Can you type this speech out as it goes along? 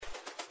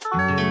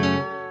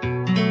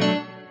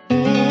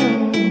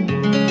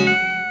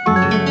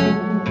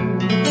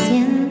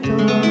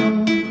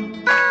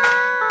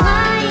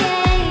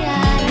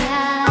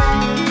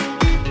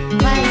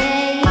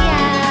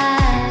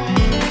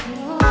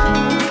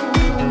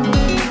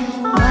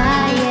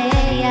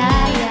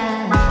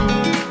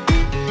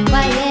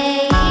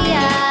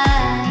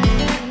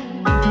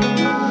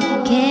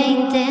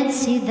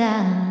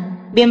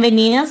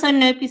Bienvenidos a un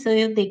nuevo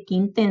episodio de Qué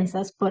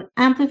Intensas por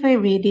Amplify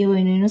Radio.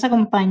 Hoy nos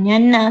acompaña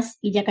Naz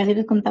y ya casi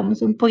les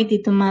contamos un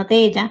poquitito más de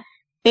ella,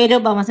 pero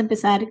vamos a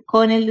empezar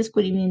con el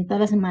descubrimiento de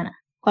la semana.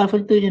 ¿Cuál fue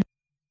el tuyo?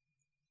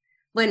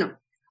 Bueno,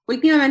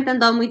 últimamente han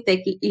andado muy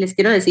techy y les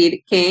quiero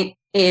decir que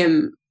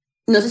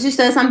no sé si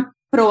ustedes han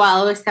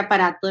probado este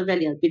aparato de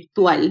realidad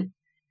virtual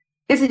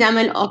que se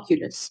llama el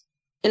Oculus.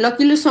 El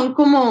Oculus son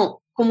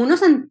como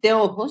unos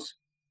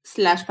anteojos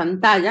 /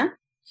 pantalla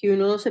que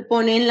uno se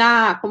pone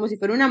como si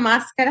fuera una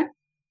máscara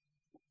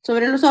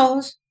sobre los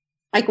ojos.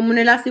 Hay como un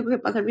elástico que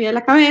pasa arriba de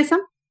la cabeza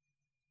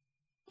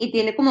y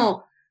tiene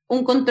como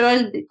un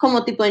control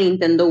como tipo de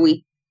Nintendo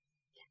Wii.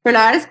 Pero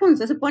la verdad es que cuando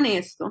usted se pone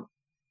esto, o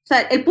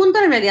sea, el punto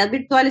de la realidad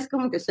virtual es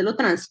como que usted lo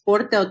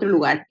transporte a otro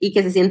lugar y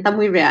que se sienta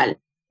muy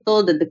real.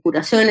 Todo desde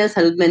curaciones,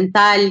 salud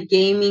mental,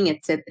 gaming,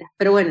 etc.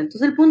 Pero bueno,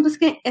 entonces el punto es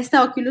que este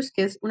Oculus,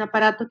 que es un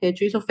aparato que de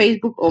hecho hizo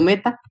Facebook o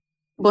Meta,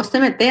 vos te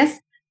metes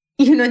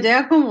y uno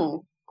llega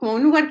como a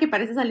un lugar que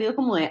parece salido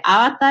como de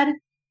Avatar,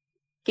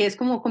 que es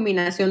como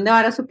combinación de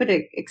varas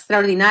súper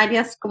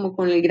extraordinarias, como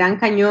con el Gran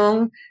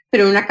Cañón,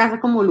 pero una casa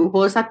como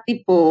lujosa,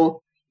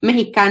 tipo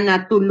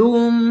mexicana,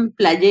 Tulum,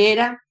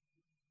 playera,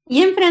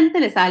 y enfrente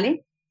le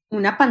sale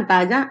una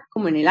pantalla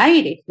como en el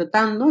aire,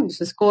 flotando,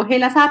 entonces escoge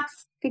las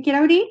apps que quiera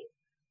abrir,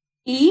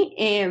 y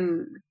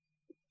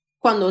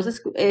cuando vos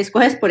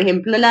escoges, por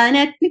ejemplo, la de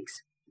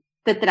Netflix,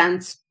 te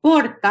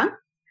transporta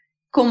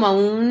como a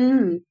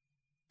un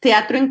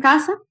teatro en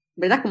casa,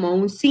 ¿verdad? Como a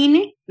un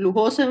cine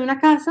lujoso de una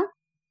casa,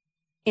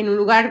 en un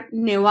lugar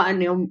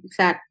o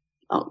sea,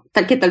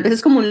 que tal vez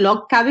es como un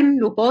log cabin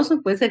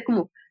lujoso, puede ser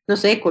como, no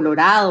sé,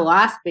 Colorado,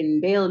 Aspen,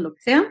 Vail, lo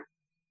que sea.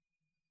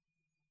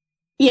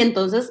 Y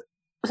entonces,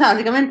 o sea,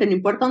 básicamente no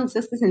importa dónde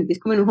estés, te sentís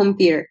como en un home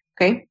theater,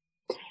 ¿ok?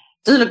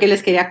 Entonces lo que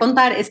les quería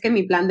contar es que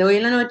mi plan de hoy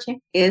en la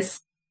noche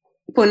es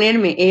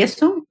ponerme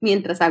eso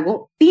mientras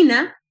hago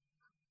tina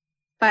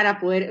para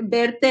poder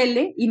ver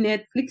tele y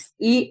Netflix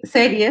y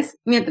series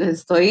mientras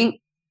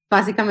estoy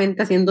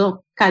básicamente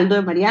haciendo caldo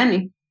de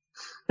Mariane.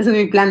 Ese es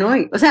mi plan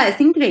hoy. O sea, es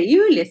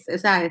increíble. O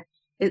sea,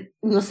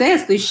 no sé,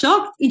 estoy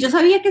shocked. Y yo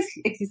sabía que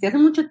existía hace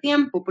mucho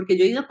tiempo, porque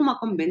yo he ido como a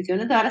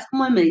convenciones de varas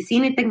como de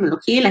medicina y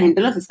tecnología y la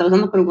gente los está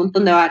usando por un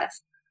montón de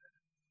varas.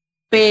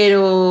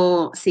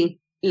 Pero sí,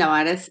 la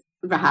vara es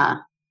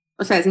rajada.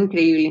 O sea, es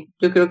increíble.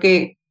 Yo creo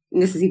que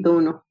necesito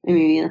uno en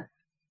mi vida.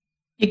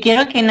 Yo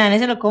quiero que Nane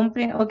se lo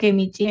compre o que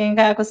Michi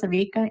venga a Costa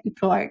Rica y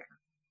probar.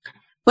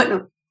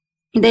 Bueno,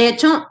 de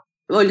hecho,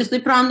 hoy lo estoy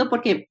probando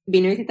porque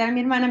vine a visitar a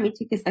mi hermana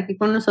Michi, que está aquí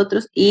con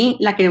nosotros, y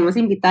la queremos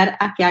invitar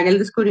a que haga el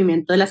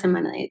descubrimiento de la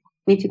semana de ella.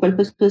 Michi, ¿cuál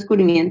fue tu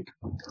descubrimiento?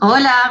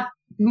 Hola,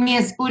 mi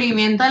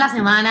descubrimiento de la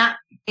semana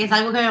es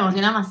algo que me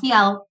emociona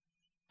demasiado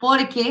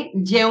porque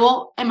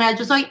en verdad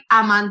yo soy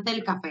amante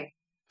del café,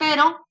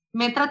 pero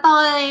me he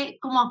tratado de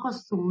como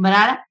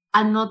acostumbrar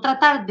a no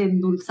tratar de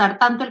endulzar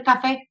tanto el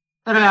café,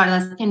 pero la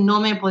verdad es que no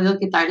me he podido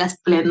quitar la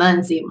esplenda de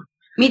encima.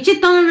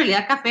 Michi toma en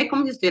realidad café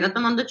como si estuviera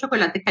tomando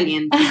chocolate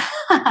caliente.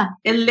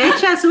 Es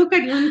leche,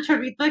 azúcar y un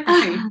chorrito de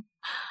café.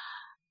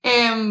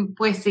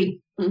 Pues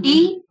sí,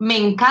 y me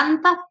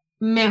encanta,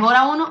 mejor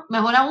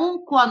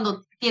aún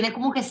cuando tiene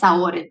como que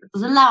sabores.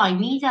 Entonces la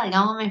vainilla,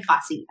 digamos, me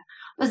fascina.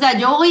 O sea,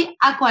 yo voy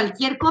a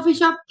cualquier coffee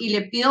shop y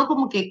le pido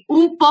como que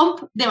un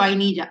pump de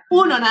vainilla,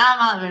 uno nada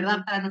más,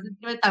 ¿verdad? Para no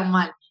sentirme tan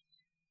mal.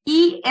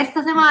 Y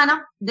esta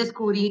semana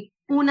descubrí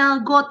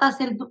unas gotas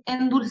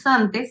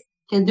endulzantes,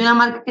 que es de una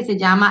marca que se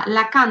llama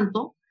La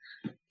Canto.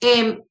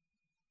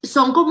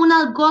 Son como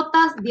unas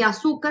gotas de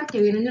azúcar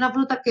que vienen de una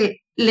fruta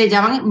que le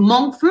llaman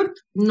monk fruit.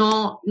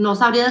 No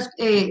sabría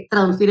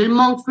traducir el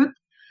monk fruit,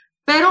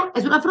 pero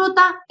es una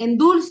fruta,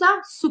 endulza,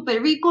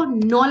 súper rico,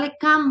 no le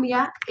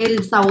cambia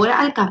el sabor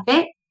al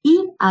café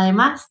y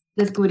además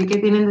descubrí que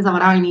tienen de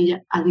sabor a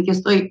vainilla, así que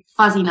estoy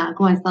fascinada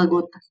con estas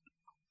gotas.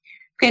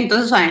 Ok,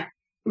 entonces,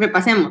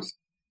 repasemos.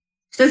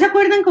 ¿Ustedes se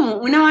acuerdan como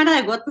una vara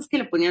de gotas que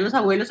le ponían los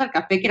abuelos al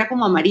café que era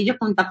como amarillo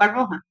con tapa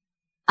roja?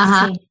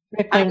 Ajá. Sí,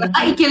 recuerdo.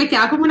 Ay, que le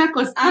quedaba como una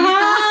cosita.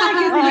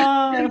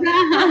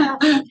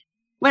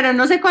 Bueno,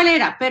 no sé cuál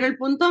era, pero el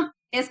punto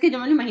es que yo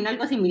me lo imagino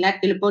algo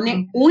similar, que le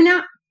pone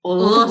una o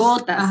dos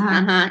gotas,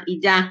 y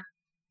ya.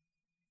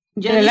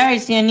 Pero la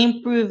versión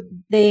improved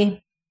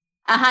de...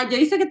 Ajá, yo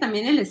hice que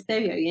también el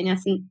stevia viene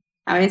así,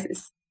 a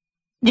veces.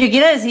 Yo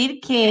quiero decir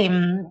que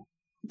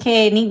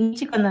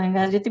Nichi, cuando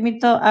vengas, yo te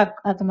invito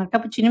a tomar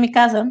capuchino en mi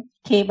casa,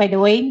 que, by the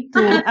way, tu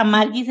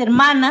Amargis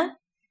hermana,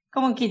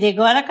 como que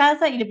llegó a la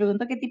casa y le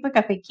pregunto qué tipo de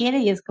café quiere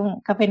y es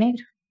como café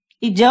negro.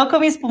 Y yo con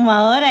mi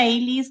espumador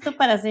ahí listo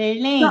para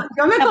hacerle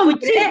yo me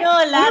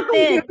capuchino,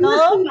 latte, un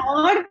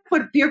espumador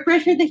por peer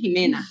pressure de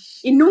Jimena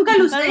y nunca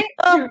lo usé,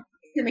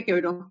 se me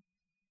quebró.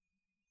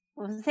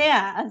 O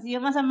sea, ha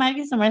sido más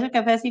Amargis tomarse el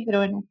café así, pero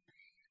bueno.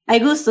 Hay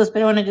gustos,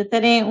 pero bueno, yo te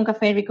haré un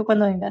café rico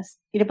cuando vengas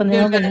y le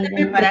pondremos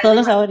de todos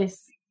los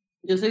sabores.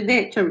 Yo soy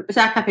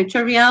café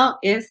chorreado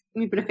es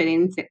mi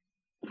preferencia.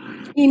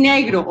 Y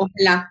negro,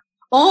 ojalá.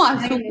 O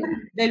azúcar,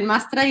 del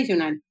más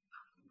tradicional.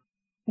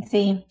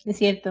 Sí, es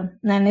cierto.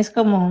 Nan es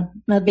como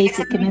más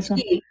basic en eso.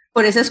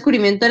 por ese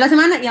descubrimiento de la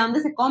semana. ¿Y a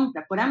dónde se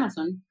compra? Por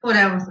Amazon. Por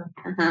Amazon.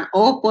 Ajá.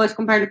 O puedes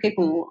comprarlo que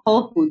como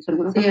Whole Foods o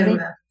alguna Sí, cosa es así.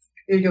 verdad.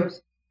 Trader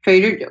Joe's.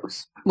 Trader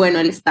Joe's. Bueno,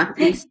 él está.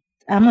 Listo.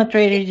 Amo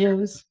Trader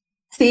Joe's.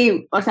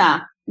 Sí, o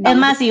sea. Es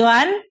más,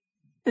 Iván,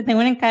 te tengo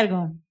un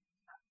encargo.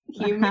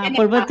 Ajá,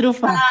 polvo de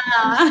trufa.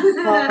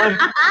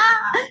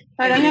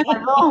 Ahora me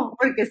acordó,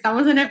 porque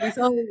estamos en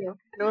episodio.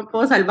 No me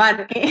puedo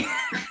salvar.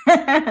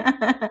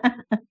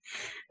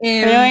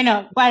 Pero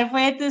bueno, ¿cuál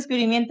fue tu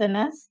descubrimiento,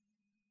 Nas?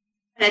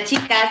 Hola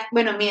chicas,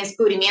 bueno, mi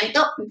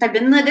descubrimiento, tal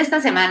vez no es de esta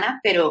semana,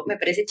 pero me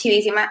parece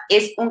chivísima,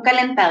 es un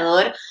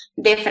calentador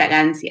de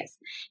fragancias.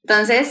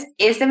 Entonces,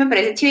 este me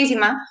parece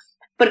chivísima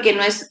porque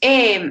no es,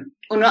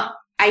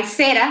 hay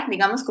cera,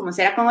 digamos como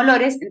cera con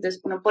olores,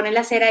 entonces uno pone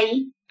la cera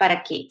ahí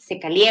para que se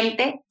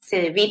caliente, se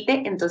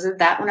debite, entonces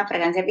da una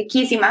fragancia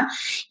riquísima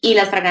y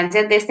las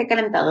fragancias de este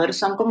calentador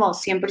son como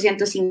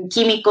 100% sin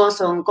químicos,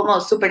 son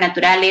como súper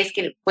naturales,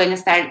 que pueden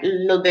estar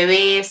los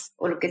bebés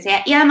o lo que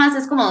sea, y además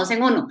es como 2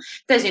 en 1.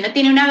 Entonces, si uno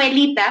tiene una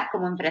velita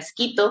como en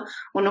frasquito,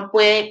 uno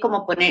puede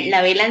como poner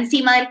la vela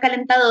encima del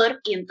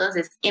calentador y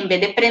entonces en vez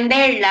de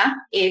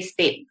prenderla,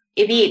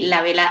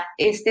 la vela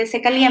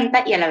se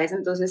calienta y a la vez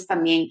entonces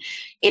también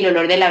el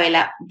olor de la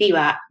vela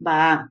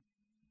va.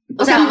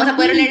 O sea, vamos a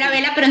poder oler la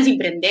vela, pero sin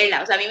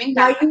prenderla. O sea, a mí me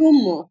encanta. No hay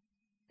humo.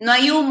 No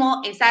hay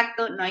humo,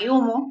 exacto, no hay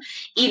humo.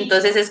 Y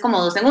entonces es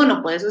como 2 en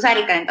 1. Puedes usar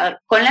el calentador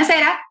con la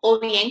cera o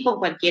bien con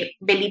cualquier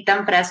velita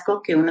en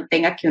frasco que uno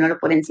tenga, que uno lo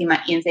pone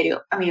encima. Y en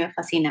serio, a mí me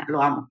fascina,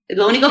 lo amo. Es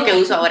lo único que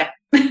uso ahora.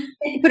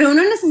 Pero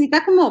uno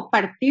necesita como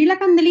partir la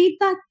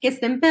candelita, que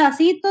esté en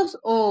pedacitos,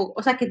 o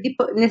sea, ¿qué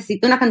tipo?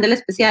 Necesita una candela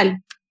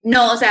especial.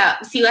 No, o sea,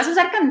 si vas a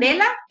usar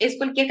candela, es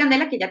cualquier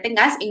candela que ya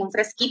tengas en un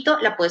frasquito,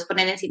 la puedes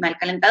poner encima del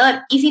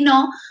calentador. Y si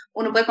no,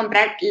 uno puede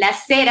comprar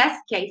las ceras,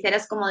 que hay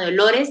ceras como de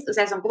olores, o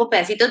sea, son como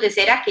pedacitos de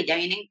cera que ya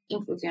vienen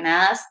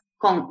infusionadas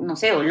con, no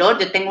sé, olor.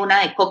 Yo tengo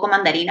una de coco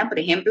mandarina, por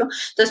ejemplo,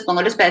 entonces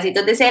pongo los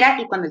pedacitos de cera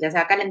y cuando ya se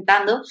va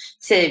calentando,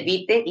 se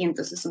derrite y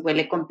entonces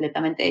huele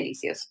completamente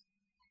delicioso.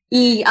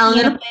 ¿Y a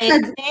dónde lo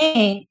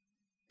puedes?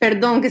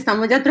 Perdón, que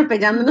estamos ya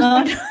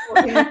atropellándonos.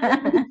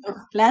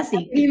 No.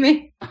 Clásico.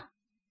 Dime.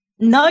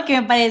 No, que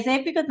me parece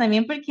épico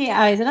también porque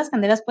a veces las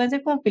candelas pueden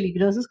ser como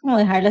peligrosas, como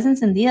dejarlas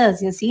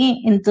encendidas y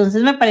así.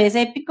 Entonces me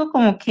parece épico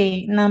como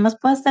que nada más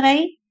pueda estar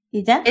ahí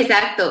y ya.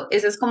 Exacto,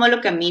 eso es como lo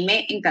que a mí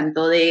me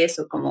encantó de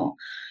eso, como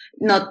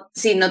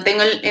si no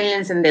tengo el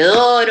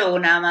encendedor o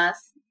nada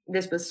más,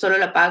 después solo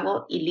lo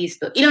apago y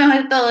listo. Y lo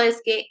mejor de todo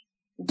es que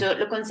yo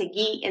lo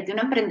conseguí, es de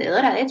una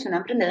emprendedora, de hecho, una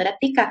emprendedora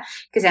tica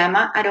que se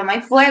llama Aroma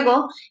y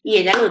Fuego y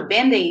ella los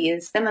vende y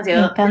es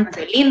demasiado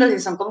lindos y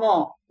son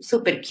como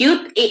súper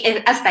cute y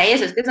hasta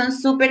eso, es que son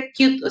súper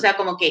cute, o sea,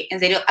 como que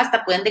en serio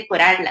hasta pueden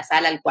decorar la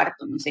sala, el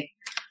cuarto, no sé.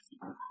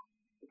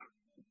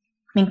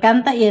 Me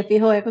encanta y de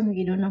fijo voy a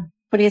conseguir uno,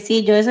 porque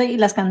sí, yo eso y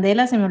las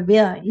candelas se me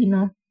olvida y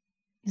no,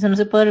 eso no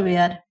se puede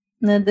olvidar,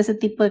 no es de ese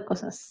tipo de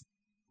cosas.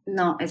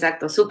 No,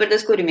 exacto, súper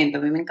descubrimiento,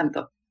 a mí me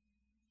encantó.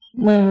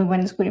 Muy, muy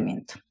buen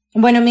descubrimiento.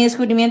 Bueno, mi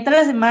descubrimiento de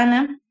la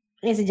semana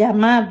se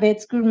llama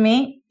Vets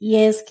Gourmet y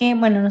es que,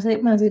 bueno, no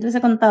sé si les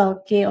he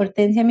contado que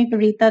Hortensia, mi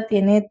perrita,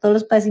 tiene todos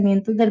los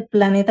padecimientos del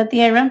planeta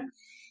Tierra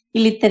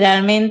y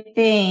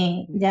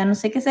literalmente ya no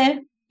sé qué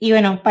hacer. Y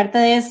bueno, parte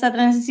de esta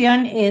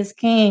transición es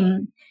que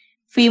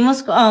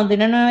fuimos a donde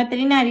una nueva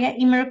veterinaria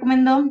y me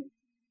recomendó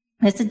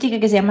a esta chica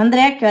que se llama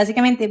Andrea, que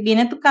básicamente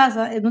viene a tu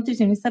casa, es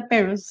nutricionista de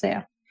perros, o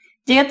sea,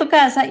 llega a tu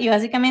casa y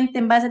básicamente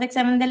en base al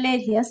examen de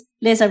alergias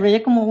le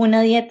desarrolla como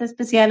una dieta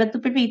especial a tu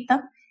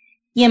perrita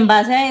y en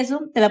base a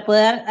eso te la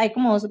puede dar, hay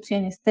como 2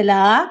 opciones, te la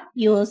da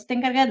y vos te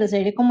encargas de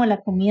hacerle como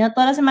la comida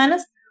todas las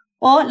semanas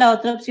o la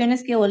otra opción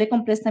es que vos le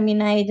compres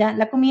también a ella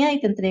la comida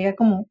y te entrega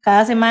como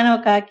cada semana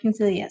o cada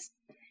 15 días.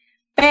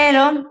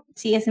 Pero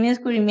sí, ese es mi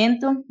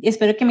descubrimiento y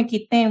espero que me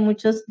quite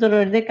muchos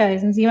dolores de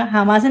cabeza encima.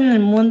 Jamás en el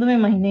mundo me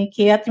imaginé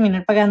que iba a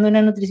terminar pagando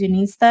una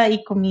nutricionista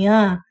y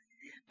comida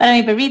para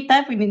mi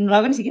perrita, pues no lo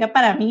hago ni siquiera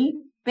para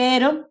mí,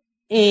 pero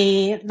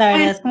la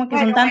verdad es como que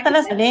son tantas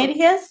las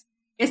alergias.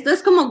 Esto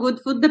es como good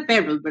food de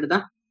perros,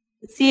 ¿verdad?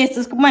 Sí,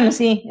 esto es como, bueno,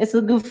 sí, esto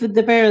es good food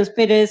de perros,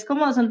 pero es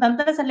como, son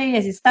tantas las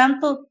alergias y es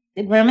tanto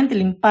realmente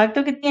el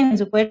impacto que tiene en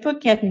su cuerpo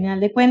que al final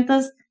de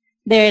cuentas,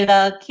 de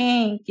verdad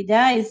que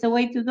ya es the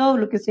way to go,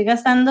 lo que estoy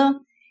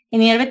gastando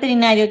en ir al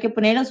veterinario, que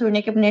poner los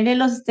urina, que ponerle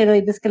los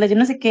esteroides, que la yo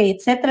no sé qué,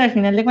 etcétera, al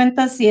final de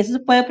cuentas, si eso se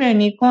puede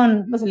prevenir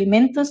con los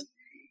alimentos,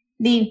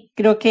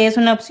 creo que es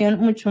una opción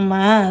mucho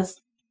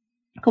más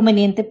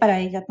conveniente para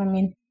ella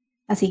también.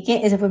 Así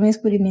que ese fue mi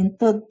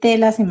descubrimiento de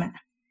la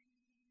semana.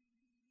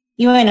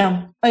 Y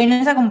bueno, hoy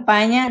nos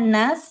acompaña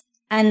Naz.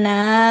 A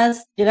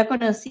Naz yo la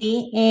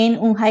conocí en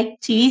un hike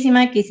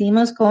chivísima que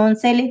hicimos con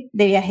Cele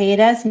de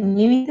Viajeras Sin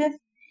Límites.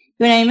 Y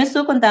bueno, a mí me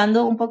estuvo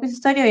contando un poco su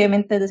historia.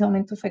 Obviamente desde ese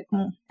momento fue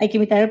como, hay que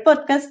invitar el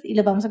podcast y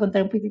les vamos a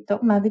contar un poquito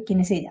más de quién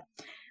es ella.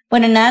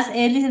 Bueno, Naz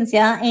es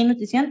licenciada en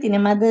nutrición, tiene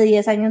más de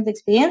 10 años de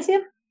experiencia.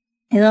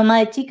 Es mamá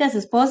de chicas,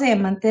 esposa y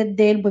amante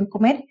del buen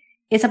comer.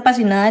 Es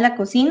apasionada de la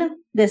cocina.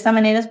 De esta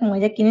manera es como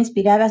ella quiere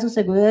inspirar a sus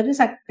seguidores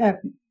a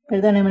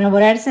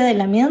enamorarse de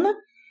la misma.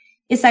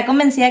 Está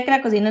convencida de que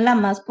la cocina es la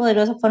más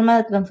poderosa forma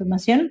de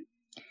transformación,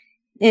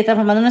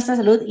 transformando nuestra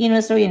salud y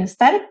nuestro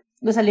bienestar.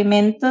 Los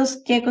alimentos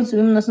que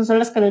consumimos no son solo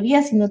las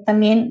calorías, sino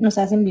también nos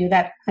hacen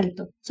vibrar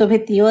alto. Su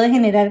objetivo de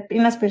generar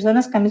en las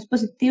personas cambios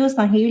positivos,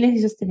 tangibles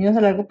y sostenidos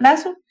a largo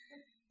plazo,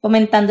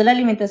 fomentando la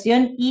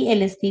alimentación y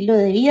el estilo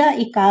de vida,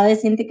 y cada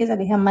vez siente que se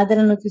aleja más de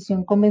la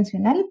nutrición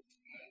convencional.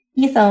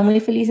 Y estamos muy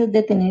felices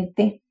de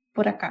tenerte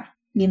por acá.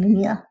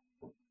 Bienvenida.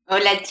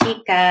 Hola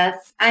chicas,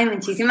 ay,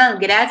 muchísimas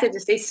gracias, yo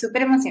estoy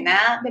súper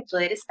emocionada de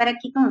poder estar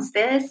aquí con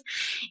ustedes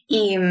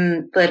y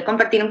poder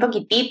compartir un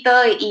poquitito,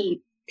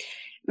 y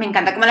me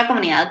encanta como la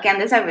comunidad que han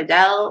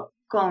desarrollado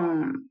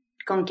con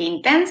Qué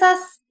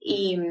Intensas,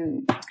 y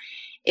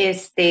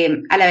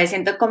a la vez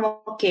siento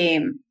como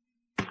que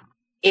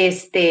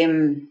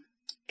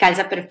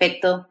calza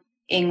perfecto,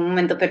 en un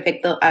momento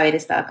perfecto haber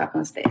estado acá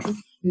con ustedes.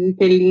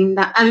 Qué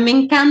linda. A mí me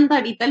encanta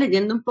ahorita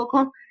leyendo un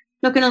poco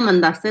lo que nos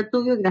mandaste de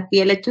tu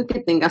biografía, el hecho de que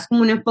tengas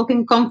como un enfoque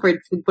en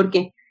comfort food,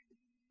 porque,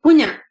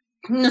 puña,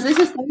 no sé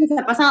si a ustedes les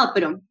ha pasado,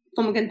 pero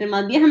como que entre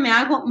más vieja me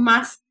hago,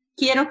 más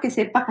quiero que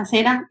sepa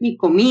casera mi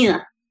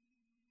comida.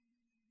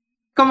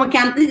 Como que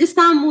antes yo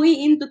estaba muy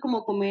into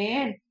como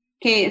comer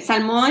que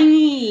salmón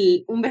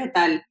y un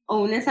vegetal,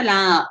 o una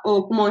ensalada,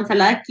 o como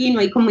ensalada de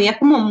quinoa, y comida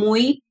como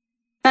muy,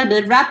 tal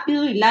vez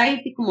rápido y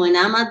light, y como de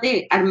nada más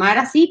de armar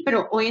así,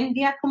 pero hoy en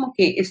día como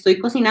que estoy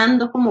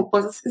cocinando como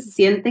cosas que se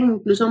sienten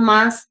incluso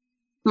más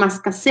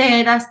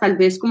caseras, tal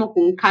vez como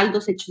con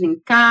caldos hechos en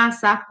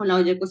casa, con la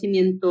olla de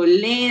cocimiento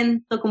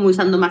lento, como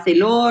usando más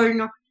el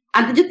horno.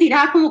 Antes yo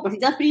tiraba como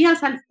cositas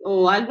frías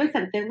o algo al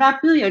sartén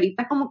rápido, y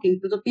ahorita como que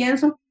incluso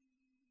pienso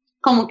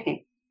como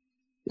que,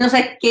 no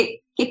sé,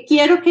 que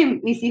quiero que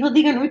mis hijos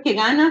digan, uy, qué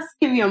ganas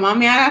que mi mamá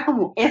me haga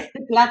como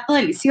este plato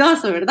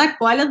delicioso, ¿verdad?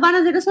 ¿Cuáles van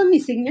a ser esos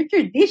mis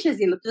signature dishes?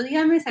 Y el otro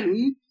día me salió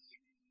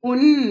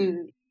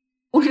un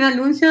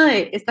anuncio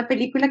de esta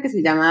película que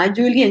se llama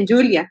Julie and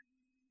Julia,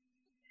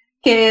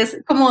 que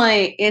es como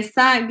de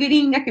esa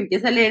gringa que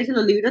empieza a leerse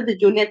los libros de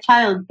Julia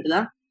Child,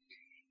 ¿verdad?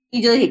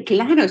 Y yo dije,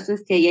 claro, esto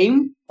es que ahí hay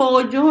un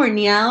pollo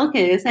horneado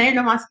que debe ser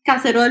lo más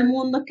casero del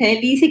mundo, qué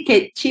delicia, y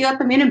qué chido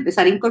también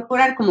empezar a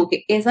incorporar como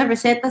que esas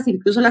recetas,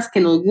 incluso las que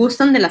nos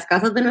gustan de las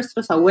casas de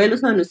nuestros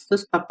abuelos o de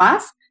nuestros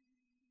papás,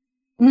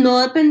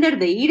 no depender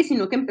de ir,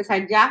 sino que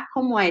empezar ya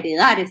como a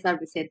heredar esas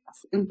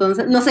recetas.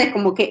 Entonces, no sé,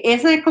 como que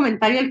ese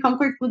comentario del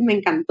comfort food me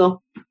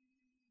encantó.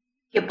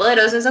 Qué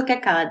poderoso eso que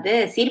acabas de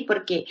decir,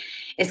 porque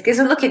es que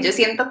eso es lo que yo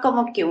siento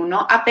como que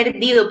uno ha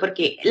perdido,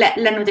 porque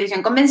la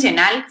nutrición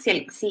convencional,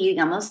 si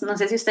digamos, no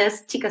sé si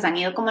ustedes chicas han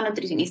ido como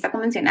nutricionista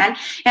convencional,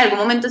 en algún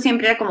momento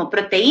siempre era como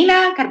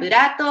proteína,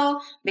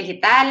 carbohidrato,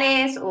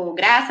 vegetales o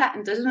grasa,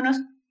 entonces uno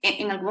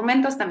en algún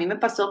momento hasta a mí me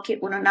pasó que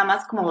uno nada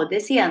más, como vos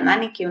decías,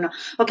 Nani, que uno,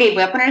 ok,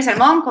 voy a poner el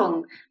salmón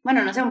con,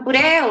 bueno, no sé, un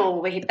puré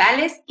o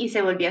vegetales, y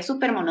se volvía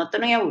súper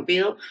monótono y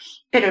aburrido,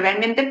 pero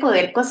realmente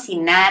poder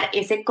cocinar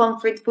ese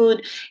comfort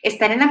food,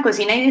 estar en la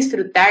cocina y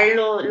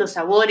disfrutarlo, los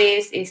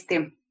sabores,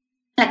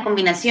 la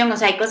combinación, o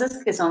sea, hay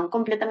cosas que son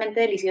completamente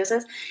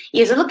deliciosas,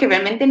 y eso es lo que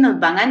realmente nos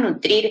van a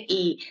nutrir,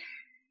 y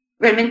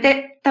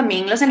realmente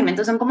también los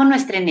alimentos son como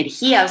nuestra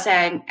energía, o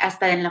sea,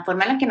 hasta en la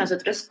forma en la que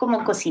nosotros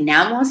como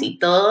cocinamos y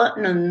todo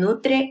nos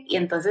nutre, y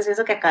entonces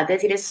eso que acabas de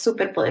decir es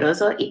súper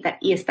poderoso,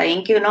 y está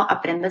bien que uno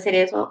aprenda a hacer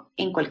eso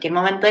en cualquier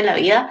momento de la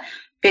vida,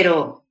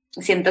 pero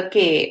siento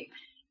que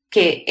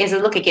eso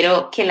es lo que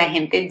quiero, que la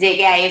gente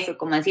llegue a eso,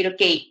 como decir,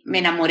 ok, me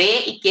enamoré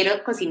y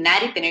quiero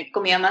cocinar y tener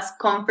comida más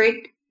comfort,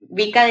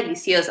 rica,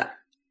 deliciosa.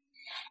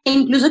 E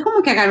incluso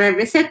como que agarrar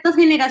recetas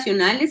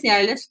generacionales y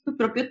darles tu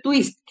propio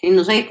twist, que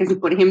no sé, que si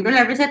por ejemplo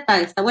la receta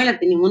de esta abuela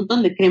tenía un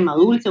montón de crema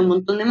dulce, un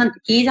montón de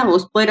mantequilla,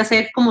 vos poder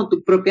hacer como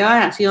tu propia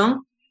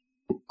variación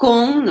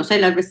con, no sé,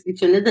 las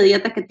restricciones de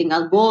dieta que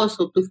tengas vos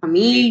o tu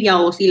familia,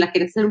 o si la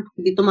quieres hacer un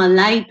poquitito más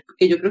light,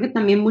 porque yo creo que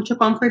también mucho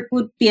comfort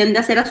food tiende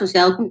a ser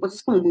asociado con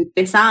cosas como muy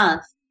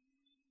pesadas,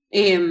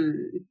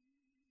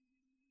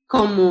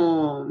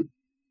 como,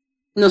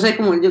 no sé,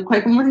 como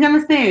 ¿cómo se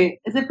llama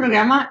ese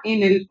programa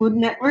en el Food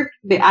Network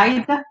de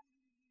Aida?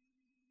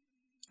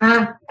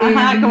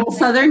 Como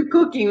Southern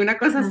Cooking, una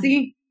cosa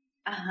así.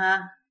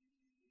 Ajá.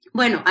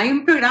 Bueno, hay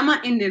un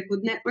programa en el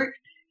Food Network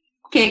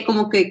que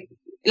como que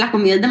la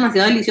comida es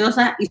demasiado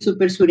deliciosa y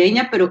súper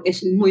sureña, pero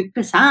es muy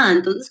pesada.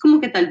 Entonces,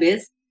 como que tal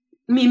vez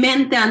mi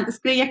mente antes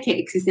creía que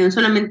existían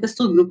solamente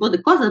estos grupos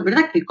de cosas,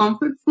 ¿verdad? Que el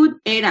comfort food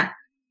era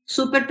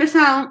súper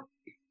pesado,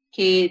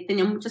 que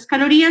tenía muchas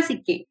calorías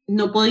y que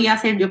no podía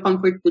hacer yo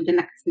comfort food en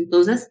la casa.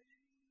 Entonces,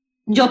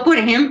 yo, por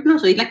ejemplo,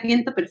 soy la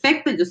clienta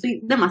perfecta, yo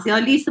estoy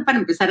demasiado lista para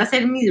empezar a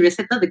hacer mis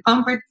recetas de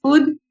comfort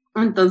food.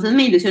 Entonces,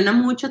 me ilusiona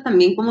mucho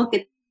también como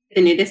que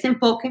tener ese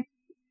enfoque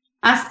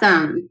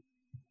hasta...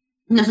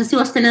 No sé si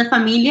vos tenés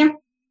familia,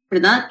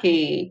 ¿verdad?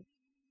 Que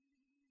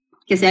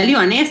sea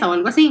libanesa o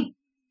algo así.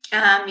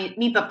 Ajá,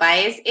 mi papá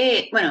es,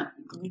 bueno,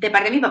 de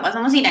parte de mi papá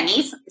son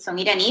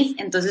iraníes,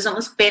 entonces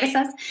somos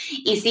persas,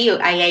 y sí,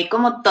 ahí hay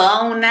como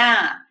toda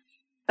una,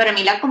 para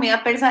mí la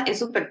comida persa es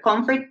súper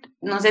comfort,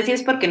 no sé si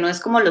es porque no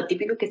es como lo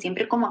típico que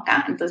siempre como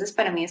acá, entonces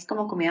para mí es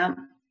como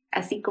comida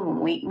así como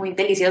muy, muy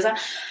deliciosa,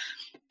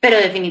 pero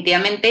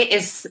definitivamente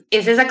es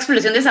esa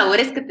explosión de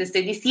sabores que te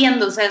estoy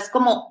diciendo, o sea, es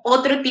como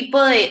otro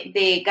tipo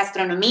de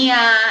gastronomía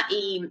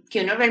y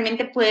que uno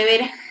realmente puede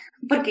ver,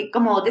 porque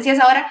como vos decías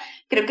ahora,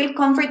 creo que el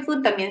comfort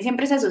food también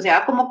siempre se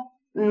asociaba como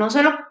no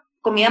solo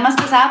comida más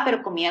pesada,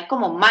 pero comida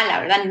como mala,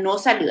 ¿verdad? No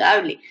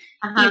saludable.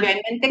 Ajá. Y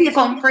realmente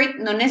comfort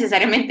no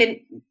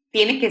necesariamente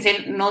tiene que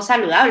ser no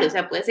saludable, o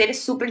sea, puede ser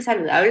súper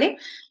saludable,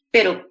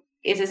 pero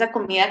es esa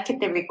comida que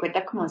te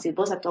recuerda, como decís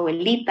vos, a tu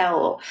abuelita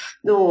o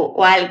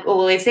algo,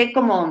 o ese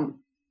como,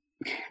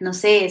 no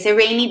sé, ese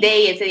rainy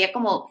day, ese día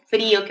como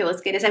frío, que vos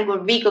querés algo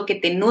rico, que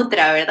te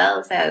nutra, ¿verdad?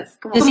 O sea, es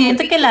como... Yo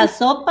siento que las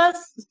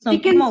sopas son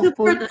como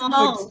full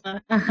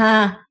comfort.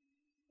 Ajá.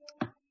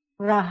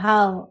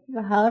 Rajado.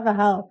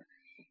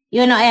 Y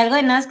bueno, hay algo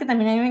de nada que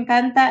también a mí me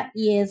encanta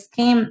y es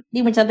que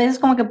y muchas veces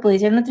como que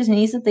puedes ser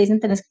nutricionista, te dicen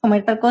tenés que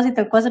comer tal cosa y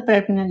tal cosa, pero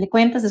al final de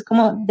cuentas es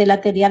como de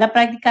la teoría a la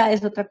práctica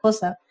es otra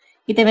cosa.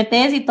 Y te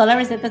metes y todas las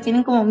recetas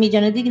tienen como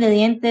millones de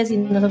ingredientes y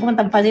no son como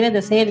tan fáciles de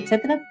hacer,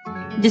 etcétera.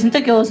 Yo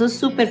siento que vos sos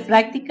súper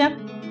práctica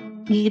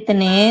y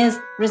tenés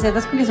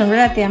recetas que son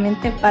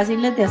relativamente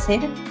fáciles de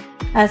hacer.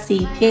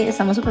 Así que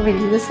estamos súper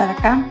felices de estar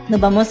acá. Nos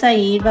vamos a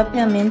ir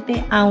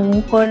rápidamente a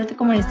un corte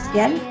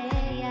comercial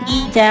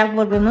y ya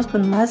volvemos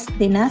con más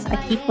de Naz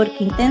aquí por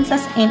Qué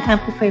Intensas en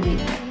Amplify Radio.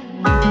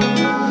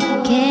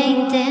 Qué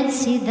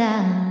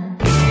intensidad.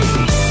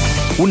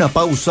 Una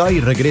pausa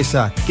y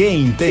regresa Qué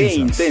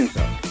Intensas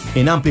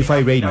en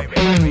Amplify Radio.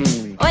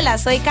 Hola,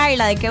 soy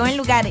Carla de Qué Buen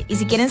Lugar y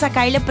si quieren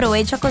sacarle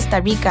provecho a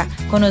Costa Rica,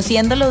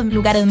 conociendo los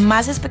lugares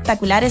más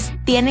espectaculares,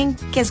 tienen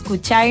que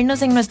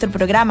escucharnos en nuestro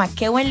programa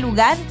Qué Buen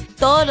Lugar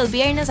todos los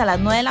viernes a las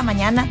 9 de la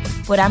mañana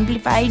por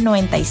Amplify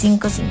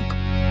 95.5.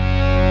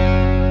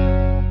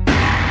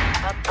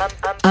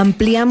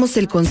 Ampliamos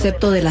el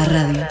concepto de la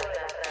radio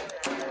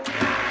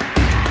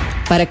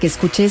para que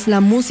escuches la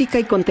música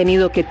y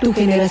contenido que tu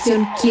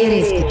generación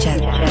quiere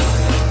escuchar.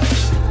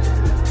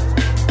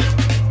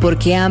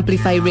 Porque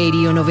Amplify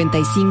Radio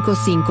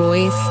 95.5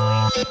 es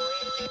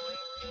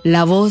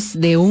la voz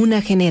de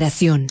una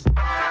generación.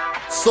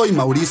 Soy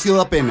Mauricio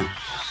Dapena.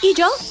 Y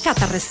yo,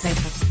 Cata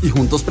Restrepo. Y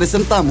juntos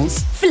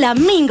presentamos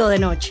Flamingo de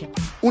Noche,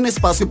 un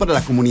espacio para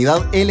la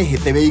comunidad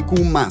LGTBIQ+.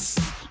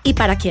 ¿Y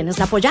para quienes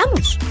la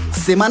apoyamos?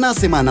 Semana a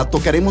semana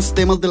tocaremos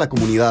temas de la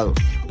comunidad.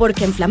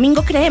 Porque en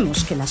Flamingo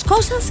creemos que las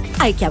cosas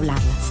hay que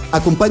hablarlas.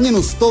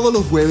 Acompáñenos todos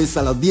los jueves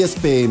a las 10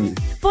 p.m.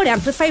 por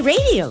Amplify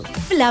Radio,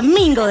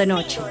 Flamingo de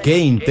Noche. Qué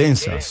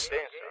Intensas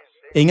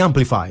en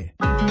Amplify.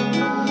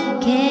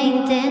 Qué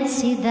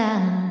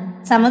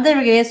intensidad. Estamos de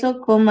regreso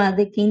con más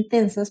de Qué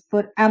Intensas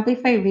por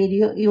Amplify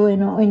Radio y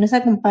bueno, hoy nos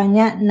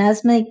acompaña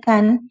Naz Mehdi.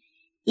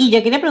 Y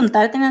yo quería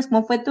preguntarte, Naz,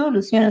 ¿cómo fue tu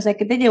evolución? O sea,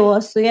 ¿qué te llevó a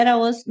estudiar a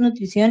vos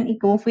nutrición y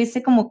cómo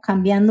fuiste como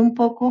cambiando un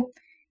poco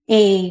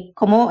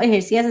cómo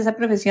ejercías esa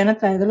profesión a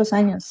través de los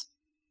años?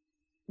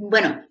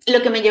 Bueno,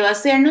 lo que me llevó a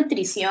estudiar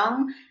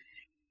nutrición,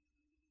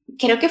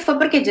 creo que fue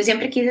porque yo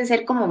siempre quise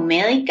ser como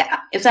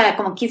médica, o sea,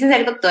 como quise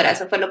ser doctora,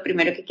 eso fue lo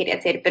primero que quería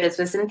hacer, pero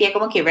después sentía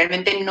como que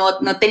realmente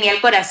no tenía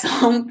el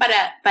corazón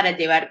para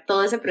llevar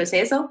todo ese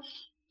proceso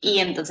y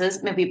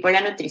entonces me fui por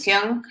la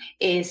nutrición.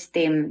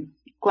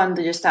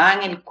 Cuando yo estaba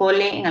en el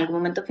cole, en algún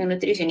momento fui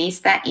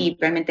nutricionista y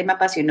realmente me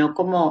apasionó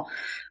cómo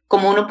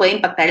uno puede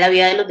impactar la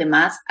vida de los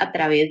demás a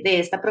través de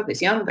esta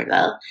profesión,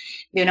 ¿verdad?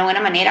 De una buena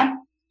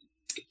manera.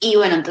 Y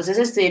bueno, entonces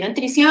estudié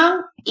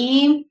nutrición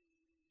y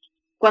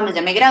cuando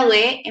ya me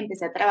gradué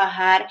empecé a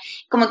trabajar,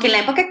 como que en la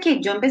época que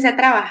yo empecé a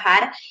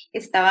trabajar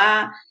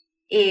estaba,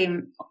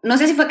 no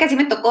sé si fue que así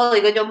me tocó,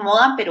 digo yo,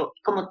 moda, pero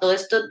como todo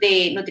esto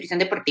de nutrición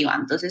deportiva.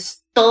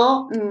 Entonces,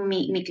 todo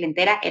mi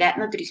clientela era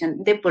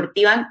nutrición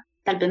deportiva.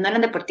 Tal vez no eran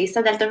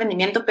deportistas de alto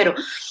rendimiento, pero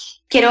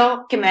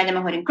quiero que me vaya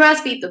mejor en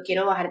CrossFit o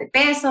quiero bajar de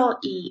peso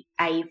y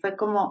ahí fue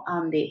como a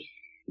donde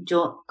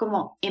yo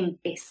como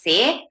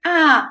empecé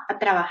a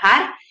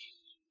trabajar,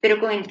 pero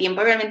con el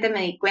tiempo realmente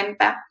me di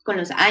cuenta con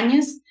los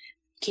años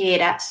que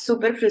era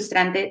súper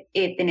frustrante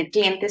tener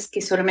clientes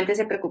que solamente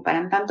se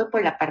preocuparan tanto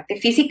por la parte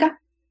física.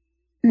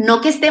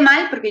 No que esté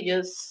mal, porque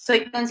yo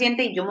soy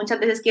consciente y yo muchas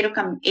veces quiero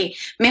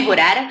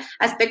mejorar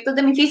aspectos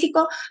de mi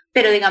físico,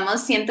 pero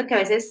digamos siento que a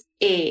veces...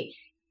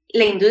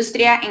 la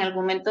industria en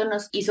algún momento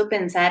nos hizo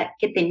pensar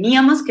que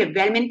teníamos que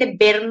realmente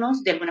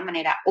vernos de alguna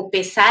manera o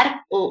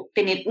pesar o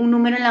tener un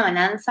número en la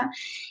balanza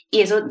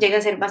y eso llega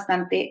a ser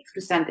bastante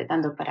frustrante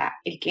tanto para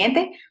el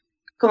cliente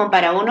como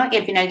para uno y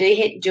al final yo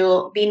dije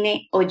yo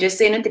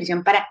estoy en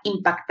nutrición para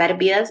impactar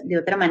vidas de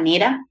otra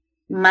manera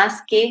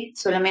más que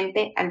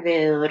solamente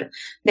alrededor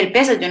del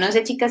peso. Yo no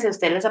sé, chicas, si a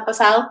ustedes les ha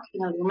pasado que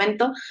en algún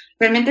momento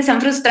realmente se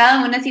han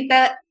frustrado en una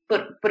cita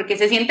porque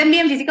se sienten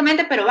bien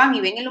físicamente, pero van y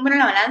ven el número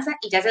en la balanza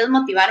y ya se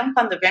desmotivaron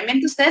cuando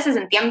realmente ustedes se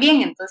sentían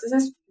bien. Entonces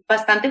es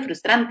bastante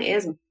frustrante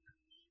eso.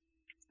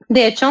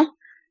 De hecho,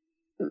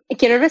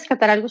 quiero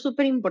rescatar algo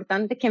súper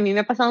importante que a mí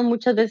me ha pasado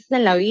muchas veces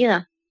en la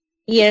vida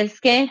y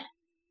es que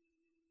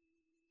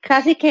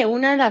casi que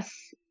una de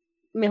las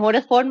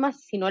mejores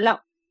formas, si no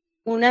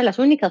una de las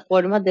únicas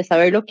formas de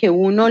saber lo que a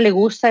uno le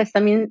gusta es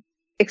también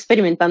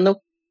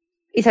experimentando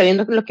y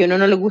sabiendo lo que a uno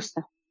no le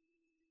gusta.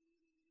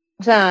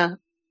 O sea,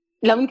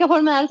 la única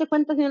forma de darse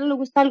cuenta si a uno le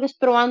gusta algo es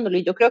probándolo,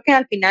 y yo creo que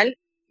al final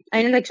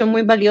hay una lección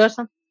muy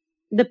valiosa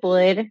de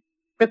poder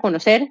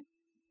reconocer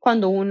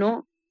cuando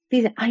uno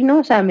dice, ay no,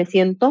 o sea, me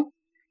siento,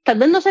 tal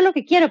vez no sé lo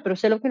que quiero, pero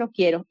sé lo que no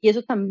quiero, y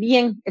eso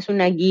también es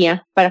una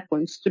guía para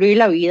construir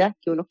la vida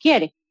que uno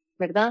quiere,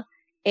 ¿verdad?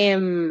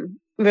 Me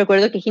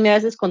recuerdo que Jimmy a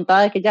veces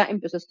contaba de que ella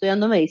empezó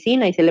estudiando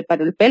medicina y se le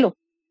paró el pelo,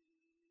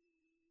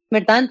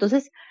 ¿verdad?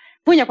 Entonces,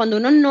 puña, cuando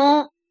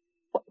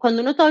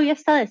uno todavía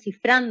está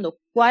descifrando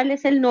cuál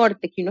es el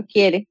norte que uno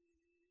quiere,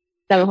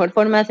 la mejor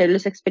forma de hacerlo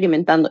es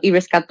experimentando, y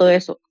rescato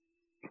eso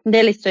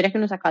de la historia que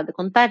nos acabas de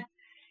contar.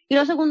 Y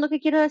lo segundo que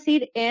quiero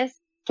decir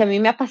es que a mí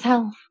me ha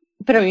pasado,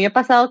 pero a mí me ha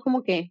pasado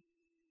como que,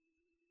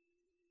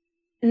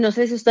 no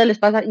sé si a ustedes les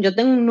pasa, yo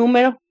tengo un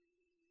número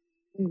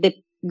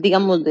de,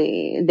 digamos,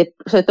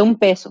 o sea, tengo un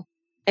peso,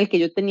 el que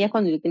yo tenía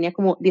cuando yo tenía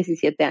como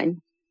 17 años.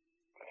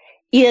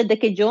 Y desde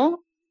que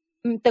yo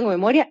tengo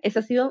memoria, ese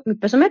ha sido mi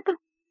peso meta,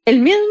 el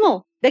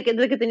mismo,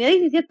 desde que tenía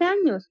 17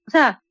 años. O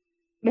sea,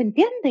 ¿me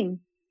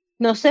entienden?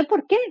 No sé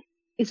por qué.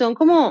 Y son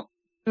como,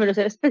 me lo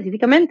sé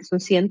específicamente, son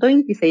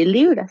 126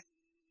 libras.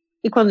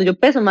 Y cuando yo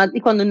peso más,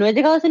 y cuando no he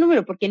llegado a ese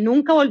número, porque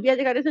nunca volví a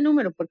llegar a ese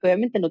número, porque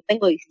obviamente no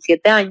tengo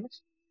 17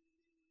 años,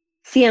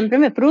 siempre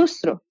me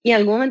frustro. Y en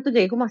algún momento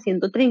llegué como a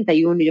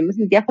 131 y yo me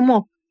sentía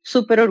como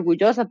súper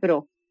orgullosa,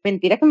 pero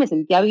mentira que me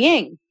sentía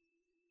bien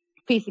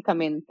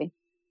físicamente.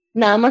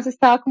 Nada más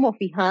estaba como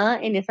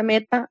fijada en esa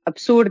meta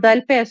absurda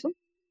del peso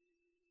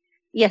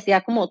y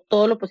hacía como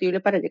todo lo posible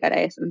para llegar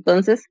a eso.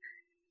 Entonces,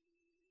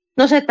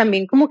 no sé,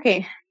 también como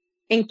que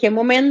en qué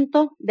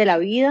momento de la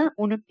vida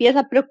uno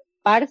empieza a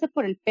preocuparse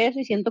por el peso,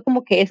 y siento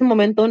como que ese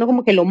momento uno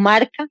como que lo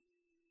marca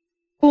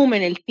pum,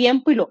 en el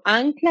tiempo y lo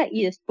ancla,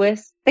 y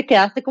después te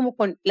quedaste como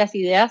con las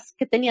ideas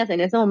que tenías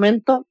en ese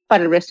momento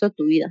para el resto de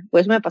tu vida.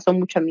 Pues eso me pasó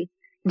mucho a mí.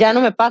 Ya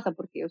no me pasa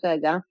porque, o sea,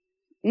 ya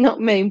no,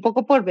 me di un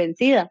poco por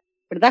vencida,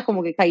 ¿verdad?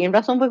 Como que caí en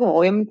razón, fue como,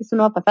 obviamente esto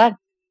no va a pasar.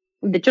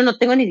 De hecho, no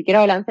tengo ni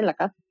siquiera balance en la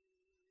casa.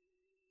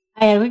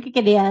 Hay algo que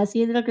quería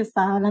decir de lo que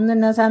estaba hablando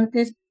Nas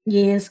antes,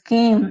 y es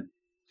que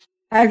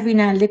al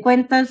final de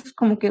cuentas,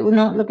 como que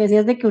uno, lo que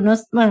decías de que uno,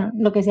 bueno,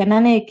 lo que decía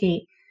Nane, de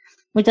que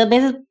muchas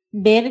veces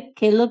ver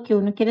qué es lo que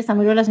uno quiere está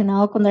muy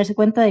relacionado con darse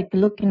cuenta de qué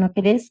es lo que no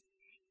querés.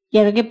 Y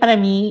algo que para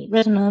mí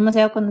resonó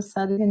demasiado cuando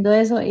estabas diciendo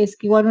eso es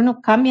que igual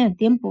uno cambia en el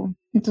tiempo.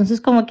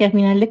 Entonces, como que al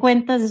final de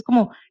cuentas es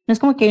como, no es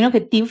como que hay un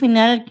objetivo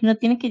final al que uno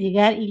tiene que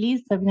llegar y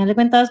listo. Al final de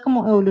cuentas es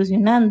como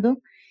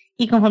evolucionando,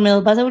 y conforme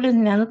los vas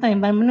evolucionando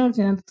también van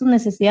evolucionando tus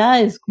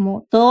necesidades,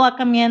 como todo va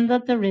cambiando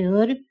a tu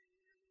alrededor,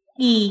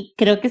 y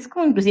creo que es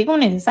como inclusive como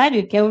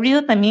necesario, que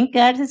aburrido también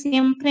quedarse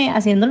siempre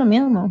haciendo lo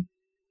mismo.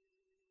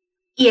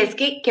 Y es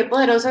que qué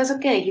poderoso eso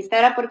que dijiste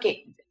ahora,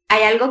 porque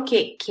hay algo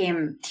que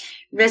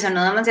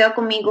resonó demasiado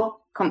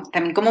conmigo,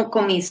 también como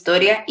con mi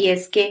historia, y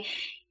es que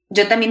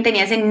yo también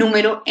tenía ese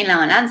número en la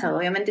balanza.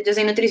 Obviamente yo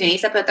soy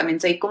nutricionista, pero también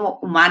soy como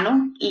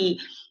humano, y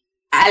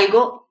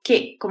algo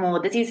que, como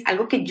vos decís,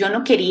 algo que yo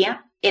no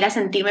quería era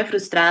sentirme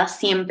frustrada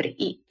siempre,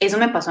 y eso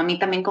me pasó a mí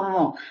también,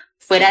 como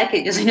fuera de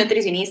que yo soy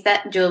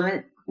nutricionista,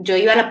 yo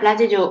iba a la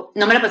playa, yo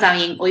no me la pasaba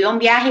bien, o iba a un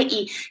viaje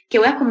y ¿qué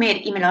voy a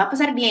comer? Y me la va a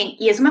pasar bien,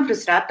 y eso me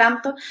frustraba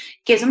tanto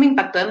que eso me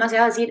impactó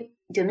demasiado, decir,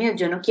 Dios mío,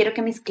 yo no quiero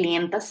que mis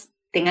clientas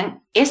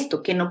tengan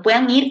esto, que no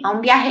puedan ir a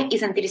un viaje y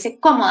sentirse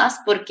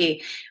cómodas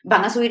porque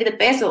van a subir de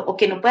peso, o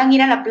que no puedan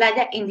ir a la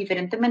playa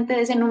indiferentemente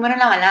de ese número en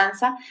la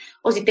balanza,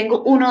 o si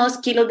tengo 1 o 2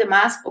 kilos de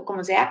más, o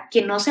como sea,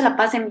 que no se la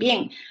pasen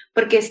bien,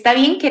 porque está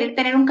bien querer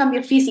tener un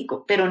cambio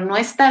físico, pero no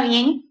está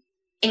bien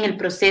en el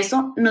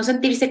proceso no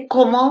sentirse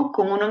cómodo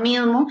con uno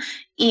mismo,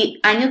 y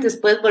años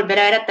después volver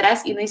a ver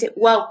atrás y uno dice,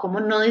 wow, cómo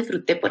no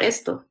disfruté por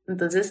esto.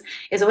 Entonces,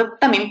 eso fue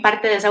también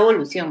parte de esa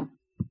evolución.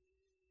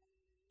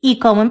 ¿Y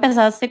cómo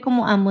empezaste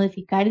como a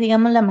modificar,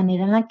 digamos, la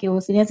manera en la que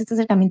vos tenías este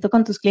acercamiento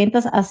con tus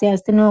clientes hacia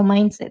este nuevo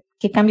mindset?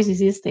 ¿Qué cambios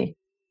hiciste?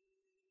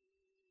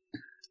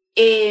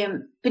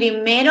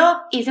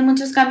 Primero hice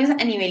muchos cambios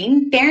a nivel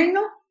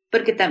interno,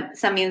 porque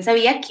también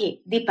sabía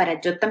que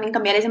para yo también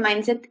cambiar ese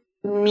mindset,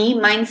 mi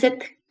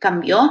mindset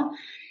cambió,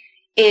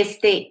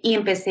 y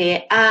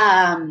empecé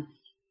a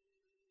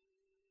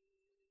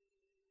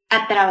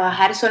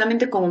trabajar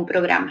solamente con un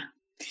programa.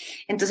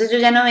 Entonces yo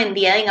ya no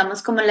vendía,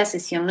 digamos, como la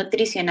sesión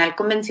nutricional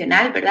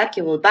convencional, ¿verdad?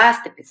 Que vos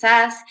vas, te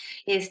pesás,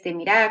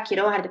 mira,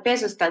 quiero bajar de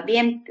peso, estás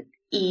bien,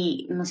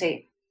 y no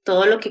sé,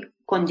 todo lo que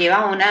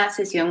conlleva una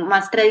sesión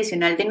más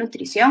tradicional de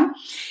nutrición.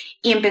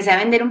 Y empecé a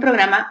vender un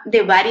programa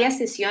de varias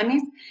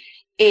sesiones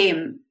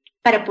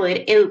para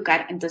poder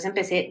educar. Entonces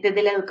empecé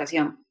desde la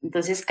educación.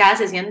 Entonces cada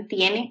sesión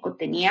tiene o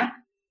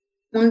tenía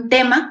un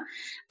tema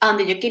a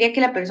donde yo quería que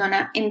la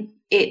persona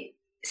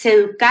se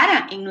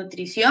educara en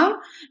nutrición,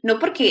 no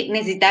porque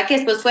necesitaba que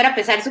después fuera a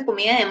pesar su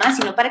comida y demás,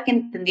 sino para que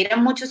entendiera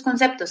muchos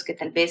conceptos que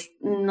tal vez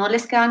no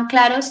les quedaban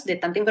claros de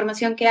tanta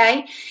información que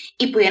hay,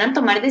 y pudieran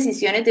tomar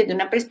decisiones desde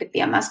una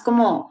perspectiva más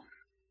como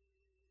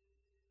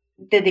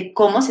desde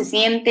cómo se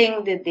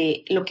sienten,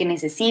 desde lo que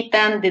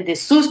necesitan, desde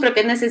sus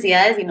propias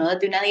necesidades, y no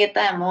desde una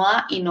dieta de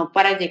moda, y no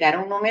para llegar a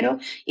un número,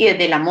 y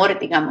desde el amor,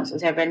 digamos, o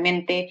sea,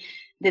 realmente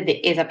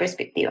desde esa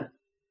perspectiva.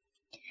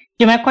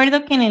 Yo me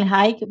acuerdo que en el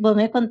hike vos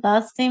me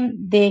contaste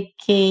de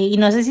que, y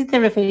no sé si te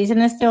referís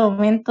en este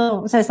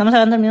momento, o sea, estamos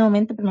hablando del mismo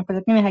momento, pero me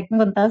acuerdo que en el hike me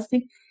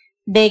contaste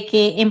de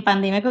que en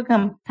pandemia creo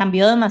que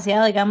cambió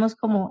demasiado, digamos,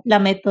 como la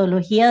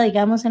metodología,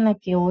 digamos, en la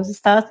que vos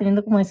estabas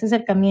teniendo como ese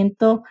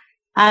acercamiento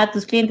a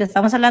tus clientes.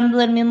 ¿Estamos hablando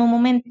del mismo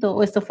momento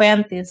o esto fue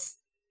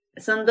antes?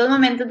 Son dos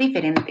momentos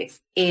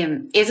diferentes.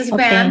 Eso sí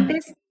fue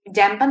antes,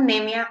 ya en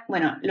pandemia,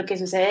 bueno, lo que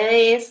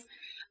sucede es,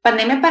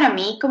 pandemia para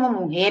mí como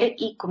mujer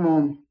y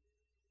como,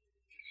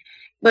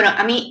 bueno,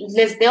 a mí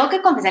les tengo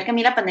que confesar que a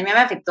mí la pandemia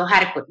me afectó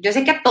hardcore. Yo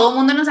sé que a todo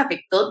mundo nos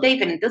afectó de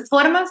diferentes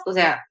formas, o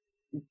sea,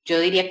 yo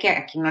diría que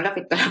a quien no le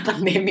afectó la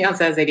pandemia, o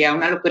sea, sería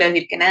una locura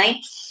decir que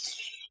nadie,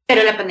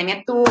 pero la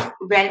pandemia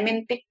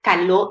realmente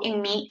caló en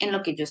mí, en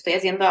lo que yo estoy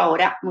haciendo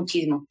ahora,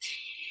 muchísimo.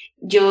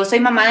 Yo soy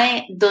mamá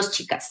de 2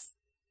 chicas,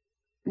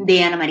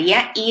 de Ana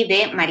María y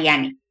de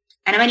Mariane.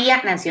 Ana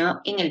María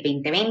nació en el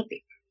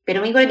 2020,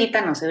 pero mi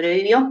gordita no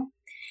sobrevivió.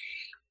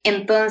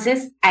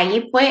 Entonces,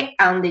 ahí fue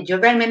a donde yo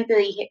realmente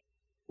dije,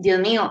 Dios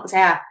mío, o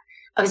sea,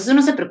 a veces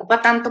uno se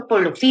preocupa tanto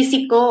por lo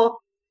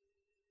físico,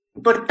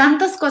 por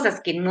tantas cosas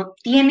que no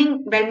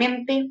tienen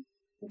realmente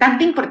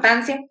tanta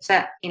importancia, o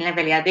sea, en la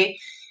realidad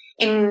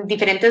en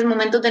diferentes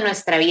momentos de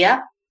nuestra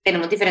vida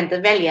tenemos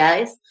diferentes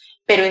realidades,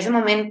 pero ese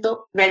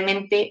momento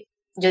realmente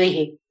yo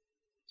dije,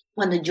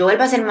 cuando yo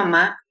vuelva a ser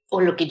mamá o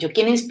lo que yo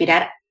quiero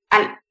inspirar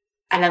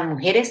a las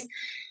mujeres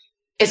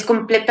es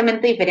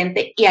completamente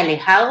diferente y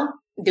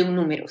alejado de un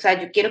número. O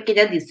sea, yo quiero que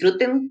ellas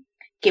disfruten,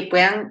 que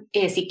puedan,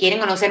 si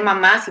quieren o no ser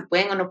mamás, si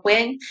pueden o no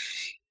pueden,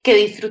 que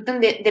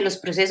disfruten de los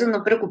procesos,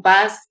 no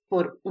preocupadas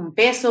por un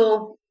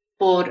peso,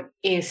 por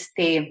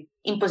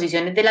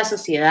imposiciones de la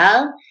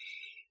sociedad.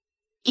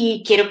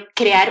 Y quiero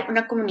crear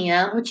una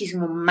comunidad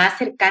muchísimo más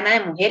cercana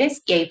de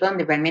mujeres y ahí fue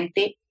donde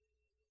realmente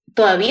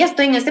todavía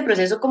estoy en este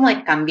proceso como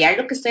de cambiar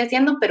lo que estoy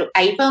haciendo, pero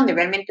ahí fue donde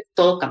realmente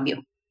todo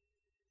cambió.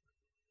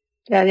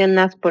 Gracias,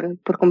 Naz, por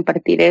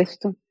compartir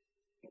esto.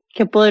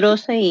 Qué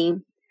poderosa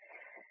y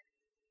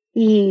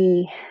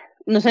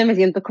no sé, me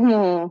siento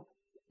como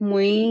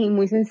muy,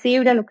 muy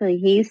sensible a lo que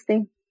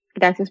dijiste.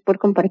 Gracias por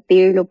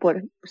compartirlo,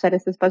 por usar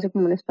este espacio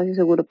como un espacio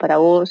seguro para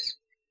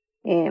vos,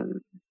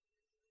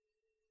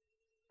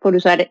 por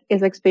usar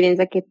esa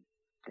experiencia que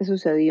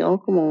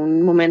sucedió como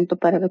un momento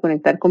para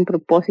reconectar con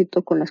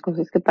propósito, con las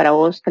cosas que para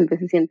vos tal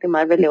vez se sienten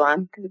más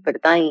relevantes,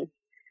 ¿verdad? Y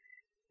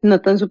no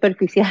tan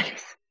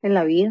superficiales en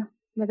la vida,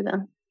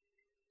 ¿verdad?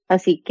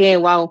 Así que,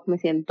 wow, me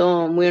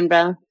siento muy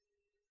honrada,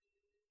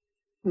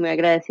 muy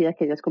agradecida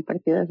que hayas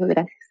compartido eso.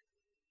 Gracias.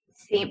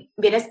 Sí,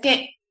 vieras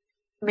que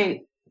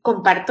me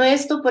comparto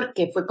esto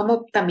porque fue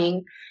como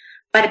también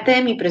parte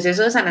de mi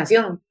proceso de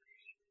sanación.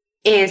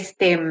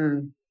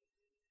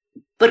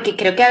 Porque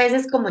creo que a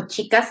veces como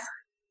chicas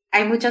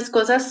hay muchas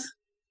cosas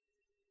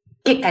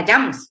que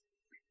callamos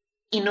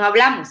y no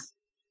hablamos,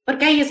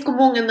 porque ahí es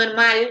común, es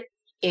normal,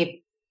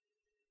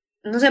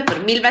 no sé,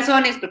 por 1000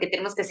 razones, porque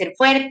tenemos que ser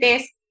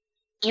fuertes,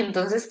 y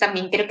entonces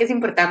también creo que es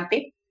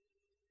importante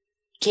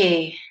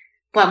que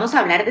podamos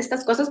hablar de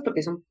estas cosas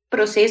porque son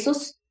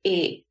procesos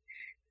que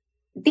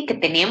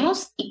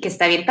tenemos y que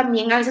está bien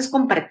también a veces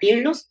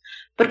compartirlos,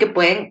 porque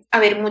pueden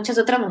haber muchas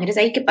otras mujeres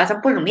ahí que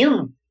pasan por lo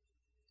mismo.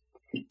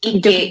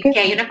 Y que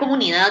hay una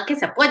comunidad que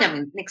se apoya,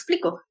 ¿me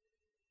explico?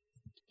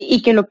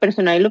 Y que lo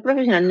personal y lo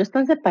profesional no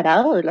están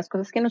separados. Las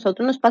cosas que a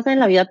nosotros nos pasan en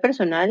la vida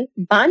personal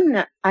van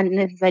a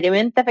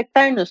necesariamente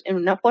afectarnos en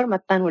una forma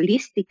tan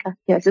holística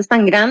y a veces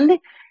tan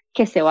grande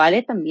que se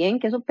vale también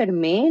que eso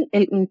permee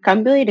un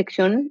cambio de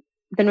dirección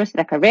de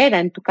nuestra carrera.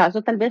 En tu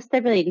caso tal vez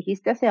te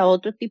redirigiste hacia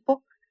otro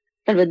tipo,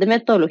 tal vez de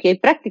metodología y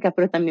práctica,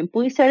 pero también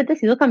pudiste haber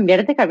decidido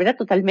cambiar de carrera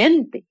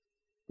totalmente,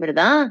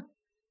 ¿verdad?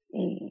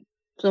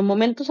 Son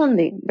momentos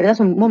donde, ¿verdad?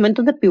 Son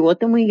momentos de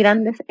pivote muy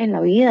grandes en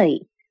la vida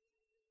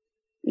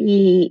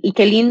y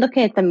qué lindo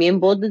que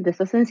también vos desde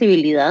esa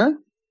sensibilidad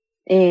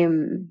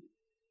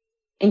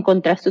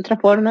encontraste otra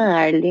forma de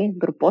darle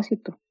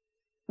propósito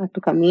a tu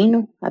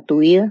camino, a tu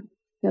vida.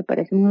 Me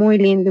parece muy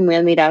lindo y muy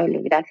admirable.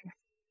 Gracias.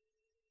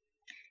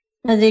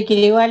 Yo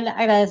quiero igual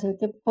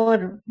agradecerte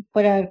por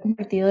haber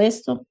compartido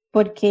esto,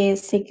 porque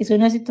sé que es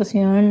una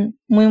situación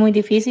muy, muy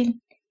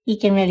difícil y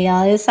que en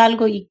realidad es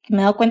algo, y que me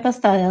he dado cuenta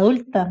hasta de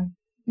adulta,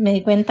 me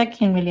di cuenta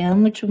que en realidad es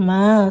mucho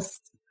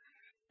más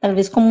tal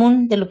vez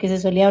común de lo que se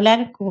solía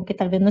hablar, como que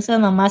tal vez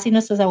nuestras mamás y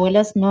nuestras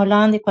abuelas no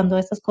hablaban de cuando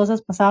estas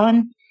cosas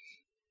pasaban,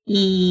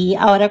 y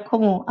ahora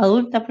como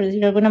adulta, por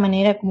decirlo de alguna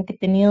manera, como que he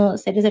tenido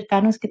seres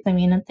cercanos que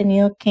también han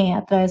tenido que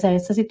atravesar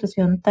esta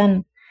situación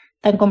tan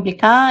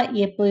complicada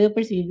y he podido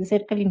percibir de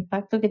cerca el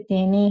impacto que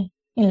tiene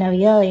en la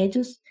vida de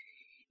ellos,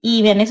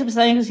 y me han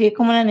expresado inclusive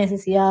como la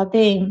necesidad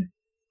de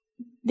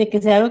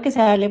que sea algo que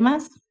se hable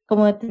más,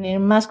 como de tener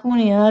más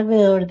comunidad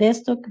alrededor de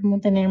esto, como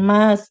tener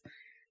más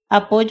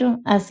apoyo.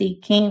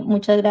 Así que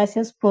muchas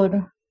gracias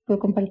por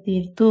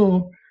compartir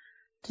tu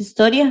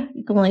historia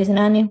y, como dice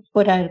Nani,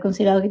 por haber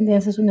considerado que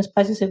tienes un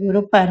espacio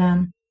seguro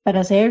para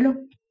hacerlo.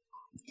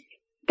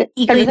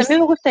 Y tal vez a mí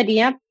me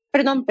gustaría,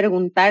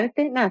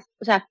 preguntarte, Naz,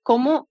 o sea,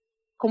 ¿cómo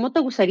te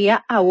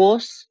gustaría a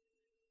vos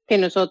que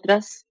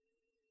nosotras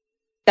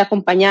te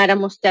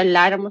acompañáramos, te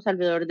habláramos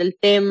alrededor del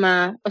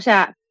tema? O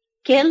sea,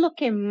 ¿qué es lo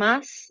que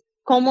más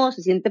cómodo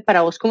se siente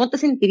para vos? ¿Cómo te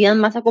sentirías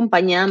más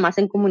acompañada, más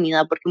en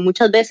comunidad? Porque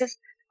muchas veces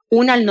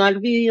una al no haber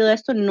vivido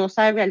esto no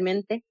sabe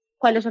realmente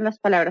cuáles son las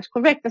palabras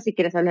correctas, si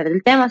quieres hablar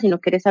del tema, si no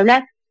quieres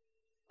hablar.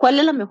 ¿Cuál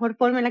es la mejor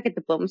forma en la que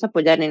te podemos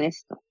apoyar en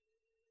esto?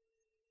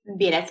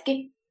 Vieras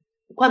que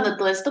cuando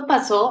todo esto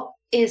pasó,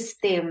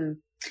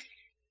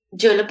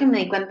 yo lo que me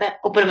di cuenta,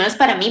 o por lo menos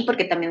para mí,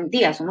 porque también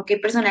digas, uno que hay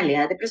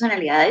personalidades de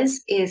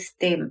personalidades,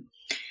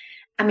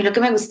 a mí lo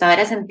que me gustaba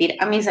era sentir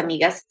a mis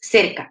amigas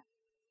cerca.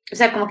 O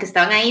sea, como que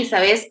estaban ahí,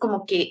 ¿sabes?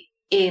 Como que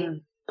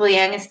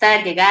podían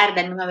estar, llegar,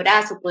 darme un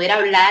abrazo, poder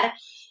hablar,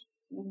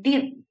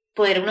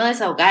 poder uno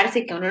desahogarse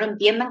y que uno lo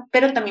entienda,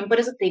 pero también por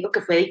eso te digo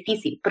que fue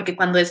difícil, porque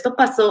cuando esto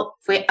pasó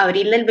fue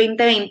abril del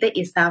 2020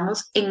 y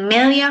estábamos en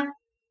media,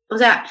 o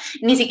sea,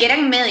 ni siquiera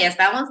en media,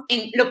 estábamos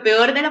en lo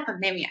peor de la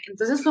pandemia.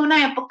 Entonces fue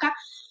una época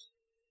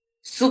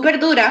súper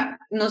dura,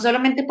 no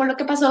solamente por lo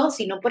que pasó,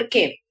 sino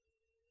porque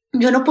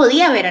yo no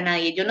podía ver a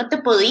nadie, yo no te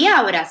podía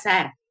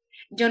abrazar,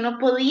 yo no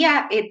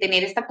podía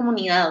tener esta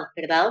comunidad,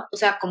 ¿verdad? O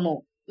sea,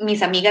 como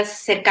mis amigas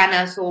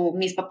cercanas o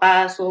mis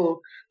papás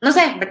o, no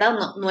sé, ¿verdad?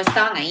 No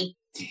estaban ahí.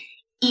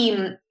 Y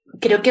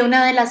creo que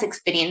una de las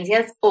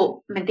experiencias,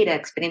 o mentira,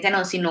 experiencia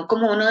no, sino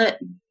como uno de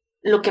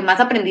lo que más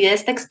aprendí de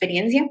esta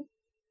experiencia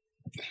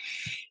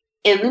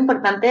es lo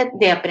importante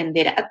de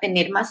aprender a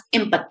tener más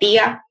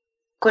empatía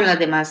con las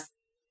demás.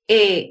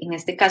 En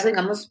este caso,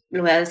 digamos,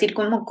 lo voy a decir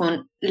como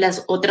con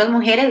las otras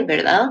mujeres,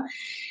 ¿verdad?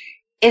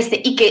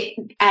 Y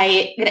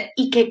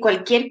que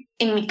cualquier,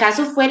 en mi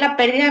caso fue la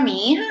pérdida de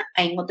mi hija,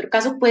 en otro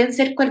caso pueden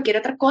ser cualquier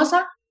otra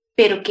cosa,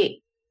 pero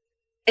que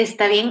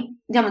está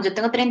bien, digamos, yo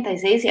tengo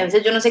 36 y a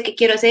veces yo no sé qué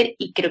quiero hacer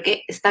y creo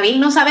que está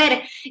bien no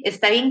saber,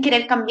 está bien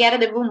querer cambiar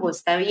de rumbo,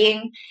 está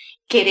bien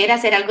querer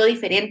hacer algo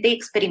diferente y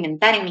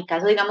experimentar. En mi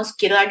caso, digamos,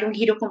 quiero darle un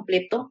giro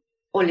completo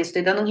o le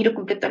estoy dando un giro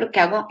completo a lo que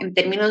hago en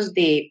términos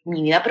de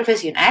mi vida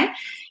profesional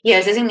y a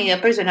veces en mi vida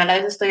personal a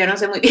veces todavía no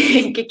sé muy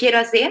bien qué quiero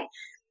hacer,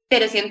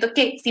 pero siento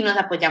que si nos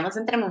apoyamos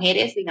entre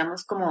mujeres,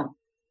 digamos, como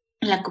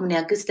en la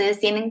comunidad que ustedes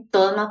tienen,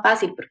 todo es más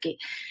fácil porque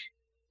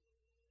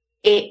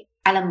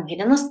a las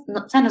mujeres,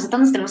 o sea,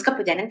 nosotros nos tenemos que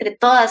apoyar entre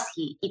todas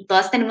y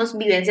todas tenemos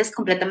vivencias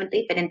completamente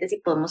diferentes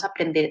y podemos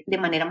aprender de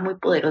manera muy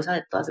poderosa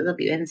de todas esas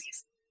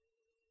vivencias.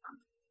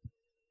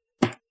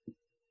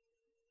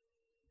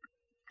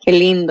 Qué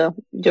lindo.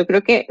 Yo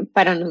creo que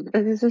para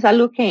nosotros eso es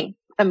algo que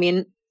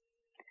también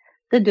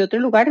desde otro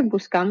lugar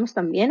buscamos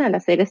también al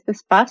hacer este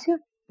espacio,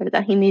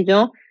 ¿verdad? Jimmy y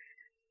yo,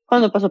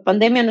 cuando pasó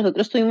pandemia,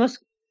 nosotros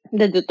tuvimos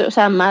desde otro, o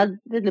sea, más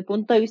desde el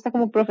punto de vista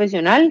como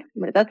profesional,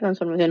 ¿verdad?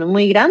 Transformaciones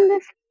muy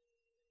grandes,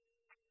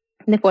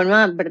 de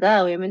forma,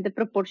 ¿verdad? Obviamente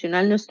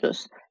proporcional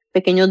nuestros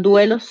pequeños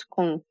duelos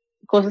con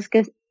cosas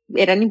que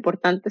eran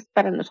importantes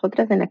para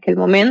nosotras en aquel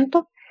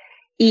momento.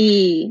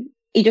 Y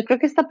yo creo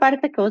que esta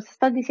parte que vos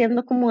estás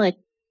diciendo como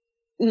de,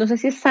 no sé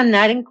si es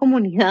sanar en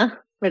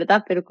comunidad,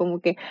 ¿verdad? Pero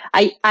como que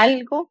hay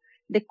algo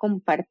de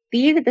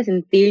compartir, de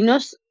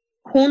sentirnos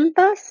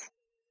juntas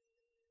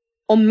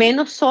o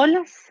menos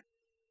solas,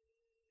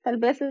 tal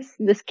vez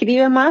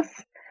describe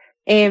más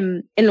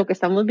en lo que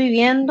estamos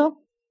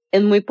viviendo,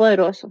 es muy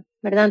poderoso,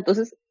 ¿verdad?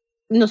 Entonces,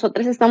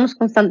 nosotros estamos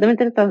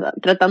constantemente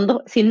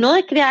tratando, si no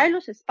de crear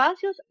los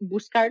espacios,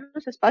 buscar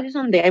los espacios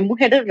donde hay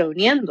mujeres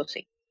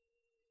reuniéndose.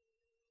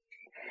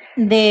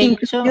 De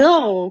Incluso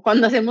hecho,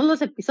 cuando hacemos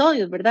los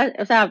episodios, ¿verdad?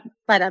 O sea,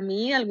 para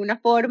mí, de alguna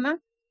forma,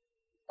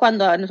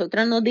 cuando a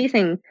nosotras nos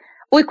dicen,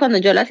 uy, cuando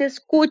yo las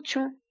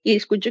escucho y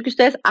escucho que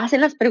ustedes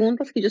hacen las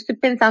preguntas que yo estoy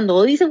pensando,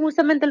 o dicen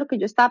justamente lo que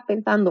yo estaba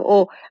pensando,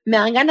 o me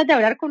dan ganas de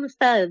hablar con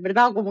ustedes,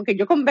 ¿verdad? O como que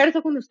yo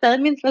converso con ustedes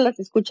mientras las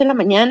escucho en la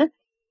mañana.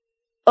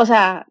 O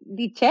sea,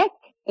 check,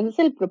 ese es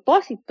el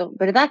propósito,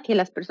 ¿verdad? Que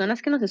las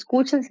personas que nos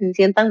escuchan se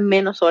sientan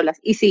menos solas.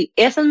 Y si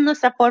esa es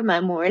nuestra forma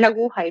de mover la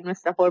aguja y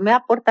nuestra forma de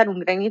aportar un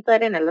granito de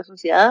arena a la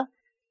sociedad,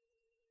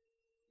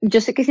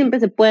 yo sé que siempre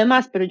se puede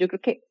más, pero yo creo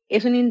que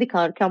es un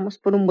indicador que vamos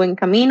por un buen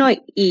camino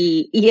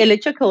y el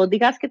hecho de que vos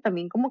digas que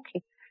también como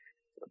que,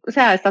 o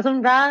sea, estás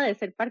honrada de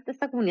ser parte de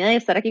esta comunidad y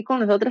estar aquí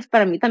con nosotras,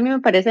 para mí también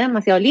me parece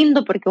demasiado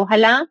lindo, porque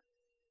ojalá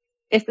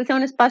este sea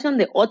un espacio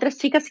donde otras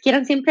chicas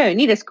quieran siempre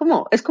venir. Es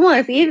como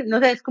decir, no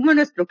sé, es como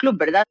nuestro club,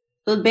 ¿verdad?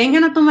 Entonces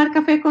vengan a tomar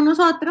café con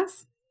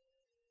nosotras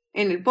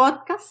en el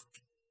podcast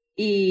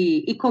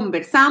y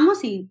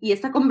conversamos y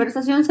esta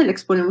conversación se la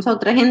exponemos a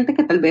otra gente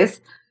que tal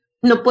vez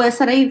no puede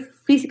estar ahí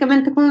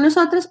físicamente con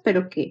nosotros,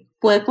 pero que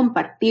puede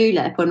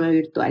compartirla de forma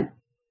virtual.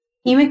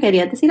 ¿Y me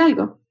querías decir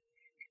algo?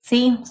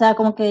 sí, o sea,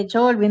 como que de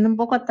hecho, volviendo un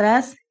poco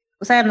atrás,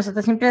 o sea,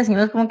 nosotros siempre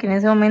decimos como que en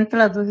ese momento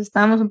las dos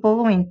estábamos un poco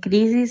como en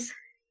crisis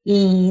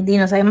y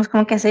no sabíamos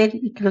cómo qué hacer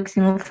y que lo que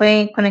hicimos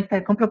fue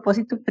conectar con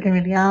propósito, pero en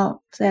realidad,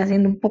 o sea,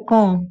 siendo un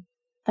poco,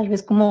 tal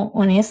vez como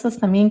honestas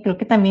también, creo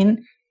que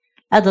también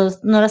las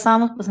dos no la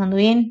estábamos pasando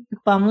bien,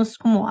 ocupábamos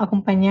como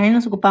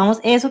acompañarnos, ocupábamos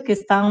eso que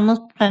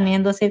estábamos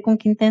planeando hacer con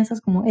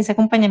Quintensas, como ese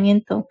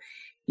acompañamiento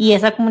y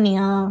esa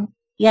comunidad,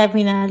 y al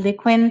final de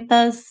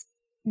cuentas,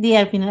 y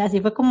al final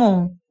así fue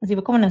como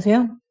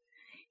nació.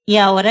 Y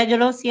ahora yo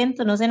lo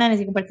siento, no sé, Nani,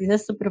 si compartís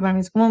esto, pero para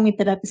mí es como mi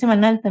terapia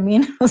semanal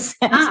también. O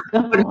sea,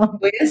 Por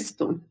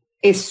supuesto.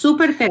 Es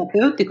súper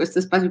terapéutico este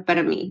espacio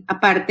para mí.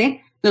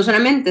 Aparte, no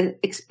solamente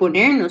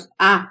exponernos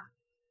a,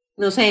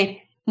 no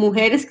sé,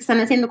 mujeres que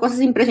están haciendo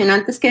cosas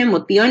impresionantes que me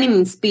motivan y me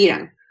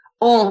inspiran,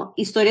 o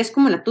historias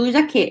como la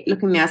tuya que lo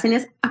que me hacen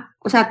es,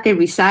 o sea,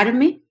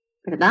 aterrizarme,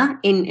 ¿verdad?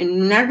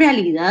 En una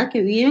realidad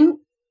que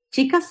viven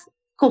chicas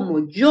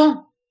como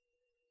yo.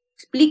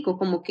 Explico,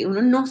 como que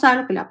uno no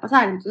sabe lo que le va a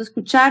pasar. Entonces,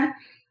 escuchar,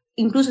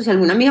 incluso si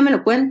alguna amiga me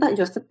lo cuenta,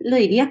 yo hasta le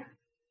diría,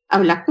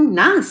 hablar con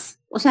Nas,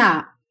 o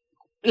sea,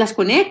 las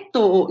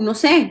conecto, no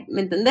sé,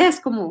 ¿me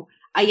entendés? Como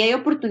ahí hay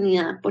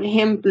oportunidad, por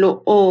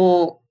ejemplo,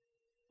 o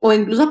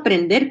incluso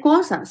aprender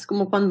cosas,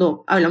 como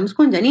cuando hablamos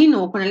con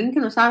Janino o con alguien que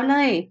nos habla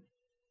de,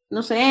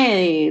 no sé,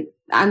 de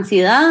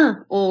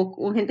ansiedad o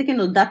con gente que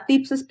nos da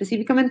tips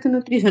específicamente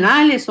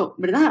nutricionales, o,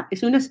 ¿verdad?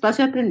 Es un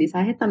espacio de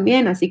aprendizaje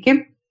también, así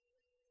que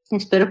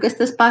espero que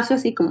este espacio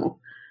así como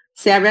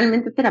sea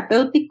realmente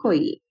terapéutico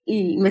y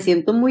me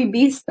siento muy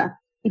vista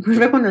y muy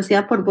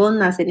reconocida por vos,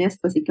 Nas, en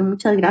esto, así que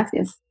muchas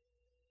gracias.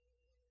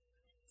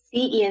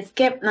 Sí, y es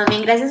que más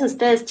bien gracias a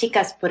ustedes,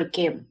 chicas,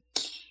 porque,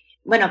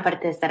 bueno,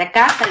 aparte de estar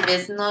acá, tal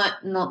vez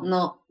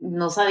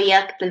no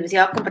sabía que tal vez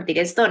iba a compartir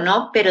esto o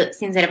no, pero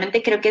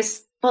sinceramente creo que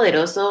es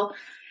poderoso.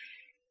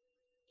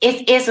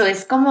 Es eso,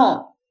 es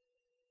como,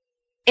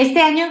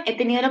 este año he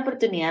tenido la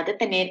oportunidad de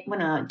tener,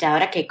 bueno, ya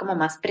ahora que hay como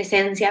más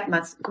presencia,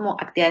 más como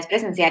actividades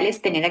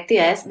presenciales, tener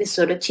actividades de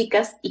solo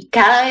chicas, y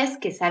cada vez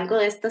que salgo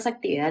de estas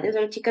actividades de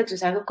solo chicas, yo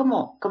salgo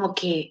como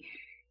que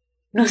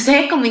no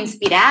sé, como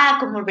inspirada,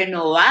 como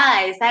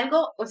renovada, es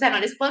algo, o sea, no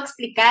les puedo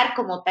explicar,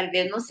 como tal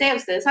vez, no sé,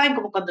 ustedes saben,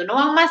 como cuando uno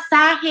va a un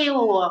masaje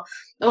o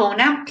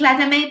una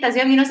clase de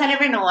meditación y uno sale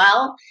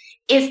renovado,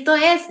 esto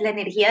es la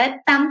energía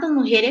de tantas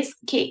mujeres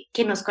que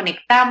nos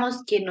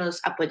conectamos, que nos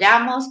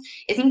apoyamos,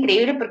 es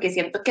increíble porque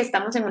siento que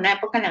estamos en una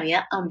época en la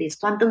vida donde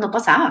esto antes no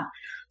pasaba,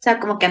 o sea,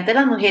 como que antes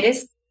las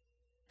mujeres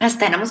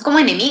hasta éramos como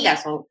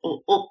enemigas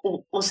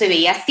o se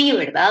veía así,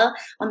 ¿verdad?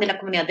 Donde la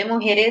comunidad de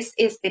mujeres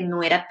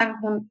no era tan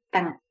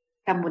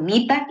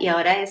bonita y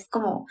ahora es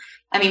como,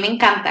 a mí me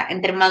encanta,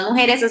 entre más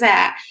mujeres, o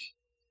sea,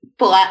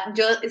 pueda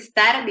yo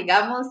estar,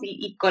 digamos,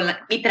 y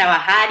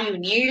trabajar y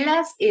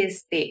unirlas,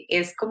 es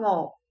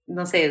como,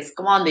 no sé, es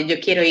como donde yo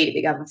quiero ir,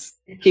 digamos.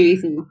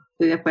 Chivísimo,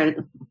 estoy de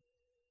acuerdo.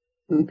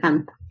 Me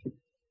encanta.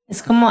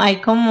 es como,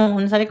 hay como,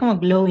 uno sale como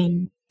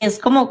glowing. Es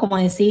como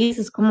decís,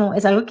 es como,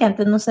 es algo que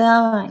antes no se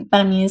daba. Y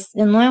para mí es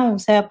nuevo, o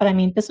sea, para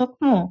mí empezó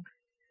como,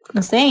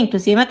 no sé,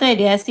 inclusive me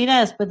atrevería a decir a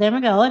después de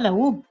haberme graduado de la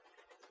U.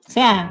 O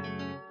sea,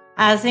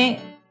 hace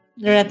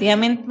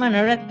relativamente, bueno,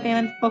 no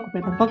relativamente poco,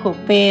 pero tampoco,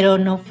 pero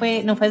no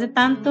fue hace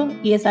tanto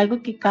y es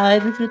algo que cada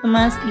vez disfruto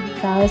más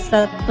y cada vez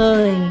trato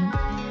de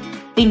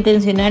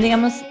intencionar,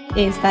 digamos,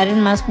 estar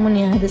en más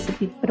comunidades de este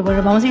tipo. Pero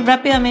bueno, vamos a ir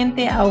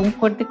rápidamente a un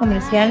corte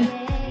comercial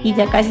y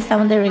ya casi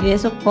estamos de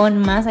regreso con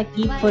más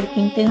aquí por Qué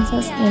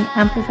Intensas en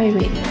Amplify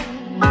Radio.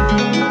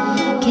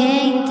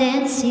 Qué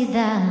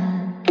intensidad.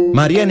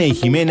 Mariana y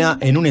Jimena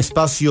en un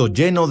espacio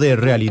lleno de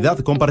realidad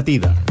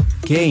compartida.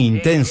 Qué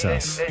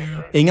intensas.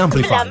 En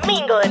Amplify.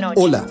 Flamingo de noche.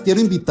 Hola,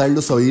 quiero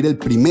invitarlos a oír el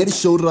primer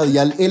show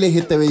radial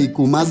LGTBIQ+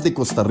 de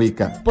Costa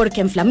Rica.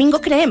 Porque en Flamingo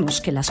creemos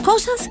que las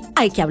cosas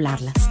hay que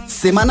hablarlas.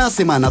 Semana a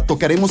semana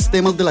tocaremos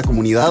temas de la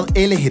comunidad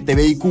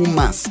LGTBIQ+.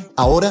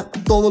 Ahora,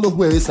 todos los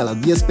jueves a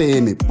las 10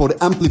 p.m. por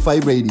Amplify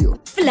Radio.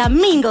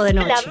 Flamingo de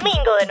noche.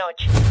 Flamingo de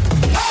noche.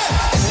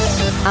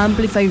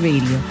 Amplify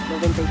Radio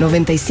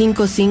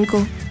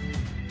 95.5.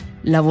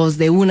 La voz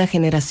de una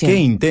generación. Qué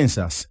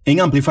intensas. En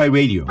Amplify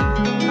Radio.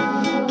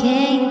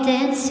 Qué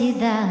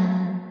intensidad.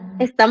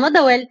 Estamos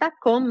de vuelta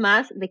con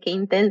más de Qué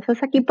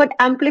Intensos aquí por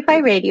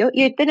Amplify Radio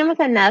y hoy tenemos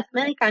a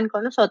Nazanin Mehdi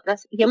con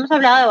nosotras y hemos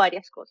hablado de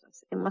varias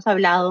cosas. Hemos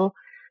hablado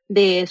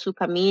de su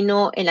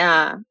camino en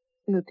la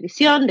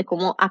nutrición, de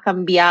cómo ha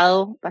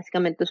cambiado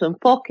básicamente su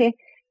enfoque,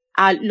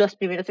 a las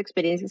primeras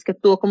experiencias que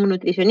tuvo como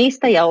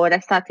nutricionista y ahora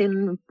está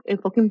haciendo un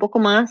enfoque un poco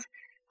más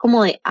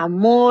como de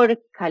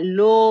amor,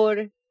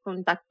 calor,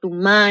 contacto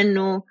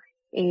humano,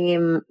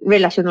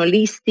 relación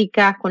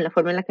holística, con la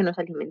forma en la que nos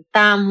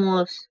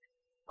alimentamos,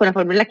 con la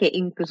forma en la que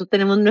incluso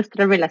tenemos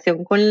nuestra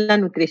relación con la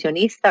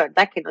nutricionista,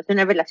 ¿verdad? Que no es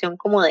una relación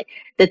como de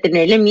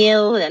tenerle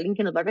miedo de alguien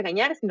que nos va a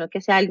regañar, sino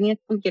que sea alguien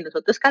con quien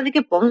nosotros casi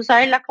que podemos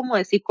usarla como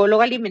de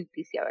psicóloga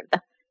alimenticia,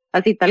 ¿verdad?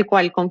 Así tal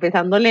cual,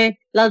 confesándole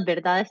las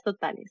verdades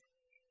totales.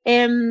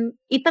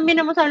 Y también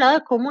hemos hablado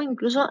de cómo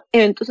incluso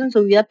eventos en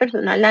su vida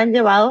personal la han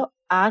llevado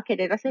a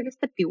querer hacer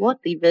este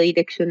pivote y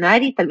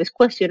redireccionar y tal vez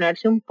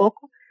cuestionarse un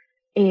poco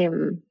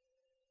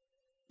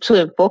su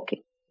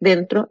enfoque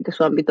dentro de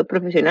su ámbito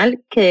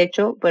profesional, que de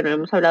hecho, bueno,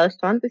 hemos hablado de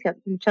esto antes y a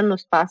muchas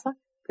nos pasa,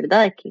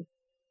 ¿verdad? De que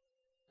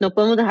no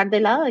podemos dejar de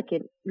lado de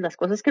que las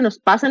cosas que nos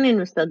pasan en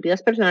nuestras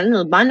vidas personales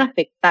nos van a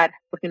afectar,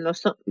 porque no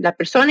son, la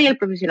persona y el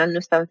profesional no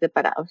están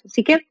separados.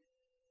 Así que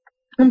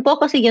un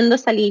poco siguiendo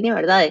esta línea,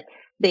 ¿verdad?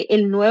 De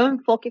el nuevo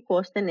enfoque que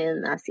vos tenés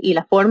y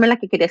la forma en la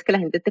que querés que la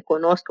gente te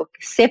conozca,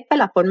 que sepa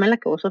la forma en la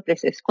que vos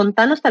ofreces.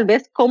 Contanos tal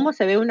vez cómo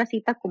se ve una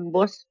cita con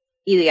vos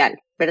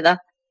ideal, ¿verdad?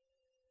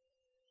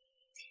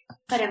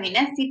 para mí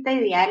una cita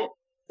ideal,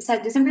 o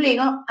sea, yo siempre le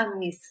digo a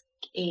mis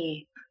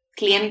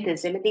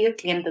clientes, yo les digo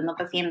clientes, no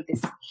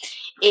pacientes,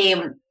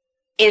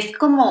 es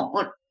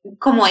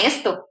como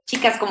esto,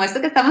 chicas, como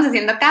esto que estamos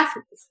haciendo acá,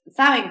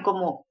 ¿saben?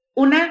 Como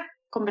una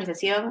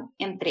conversación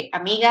entre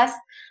amigas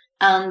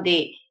a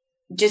donde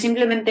yo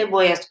simplemente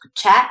voy a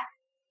escuchar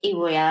y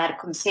voy a dar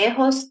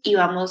consejos y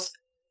vamos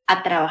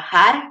a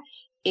trabajar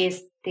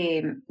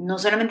no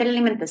solamente la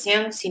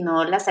alimentación,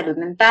 sino la salud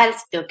mental,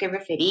 si tengo que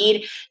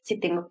referir, si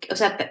tengo que, o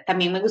sea,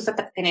 también me gusta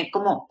tener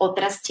como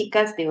otras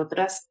chicas de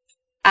otras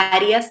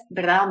áreas,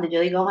 ¿verdad? Donde yo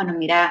digo, bueno,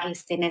 mira,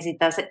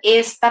 necesitas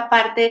esta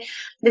parte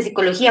de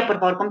psicología, por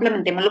favor,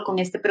 complementémoslo con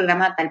este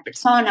programa de tal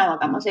persona o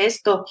hagamos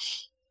esto,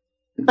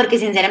 porque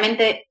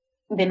sinceramente,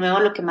 de nuevo,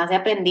 lo que más he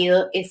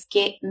aprendido es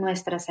que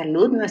nuestra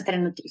salud, nuestra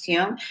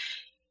nutrición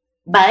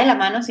va de la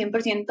mano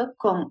 100%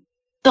 con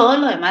todo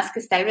lo demás que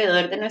está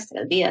alrededor de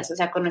nuestras vidas, o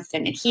sea, con nuestra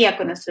energía,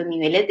 con nuestros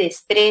niveles de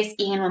estrés,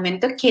 y en el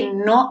momento que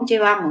no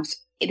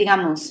llevamos,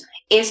 digamos,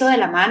 eso de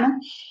la mano,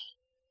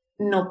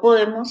 no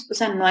podemos, o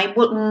sea, no hay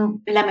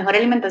la mejor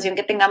alimentación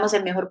que tengamos,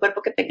 el mejor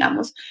cuerpo que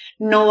tengamos,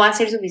 no va a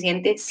ser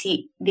suficiente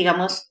si,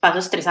 digamos, paso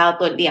estresado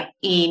todo el día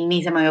y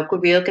ni se me había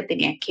ocurrido que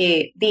tenía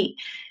que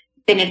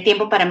tener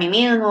tiempo para mí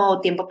mismo,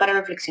 tiempo para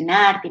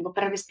reflexionar, tiempo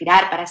para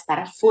respirar, para estar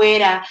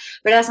afuera,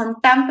 ¿verdad?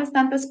 Son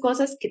tantas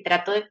cosas que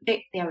trato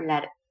de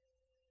hablar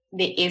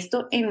de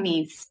esto en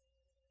mis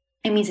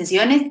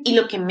sesiones, y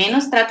lo que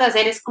menos trato de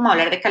hacer es como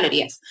hablar de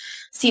calorías,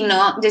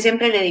 sino yo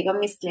siempre le digo a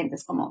mis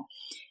clientes como,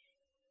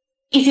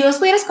 y si vos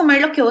pudieras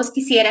comer lo que vos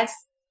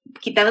quisieras,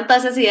 quitando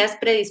todas esas ideas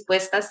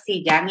predispuestas,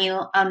 si ya han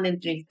ido a donde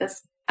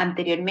entrevistas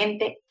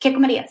anteriormente, ¿qué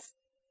comerías?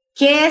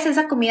 ¿Qué es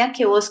esa comida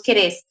que vos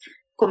querés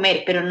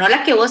comer? Pero no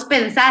la que vos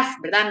pensás,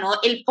 ¿verdad? No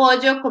el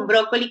pollo con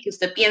brócoli que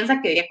usted piensa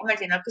que debería comer,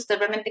 sino el que usted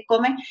realmente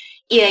come,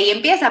 y de ahí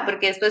empieza,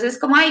 porque después es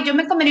como, ay, yo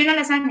me comería una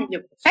lasaña. Y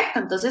yo, perfecto,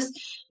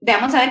 entonces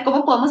veamos a ver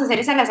cómo podemos hacer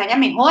esa lasaña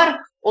mejor,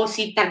 o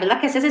si tal vez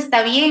la que haces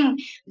está bien.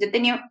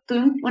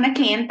 Tuve una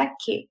clienta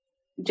que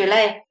yo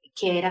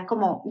que era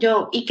como,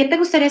 ¿y qué te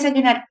gustaría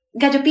desayunar?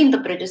 Gallo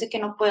pinto, pero yo sé que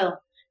no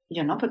puedo. Y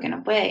yo, no, porque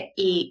no puede.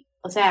 Y,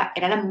 o sea,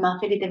 era la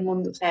más feliz del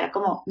mundo. O sea, era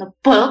como, no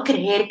puedo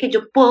creer que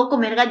yo puedo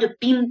comer gallo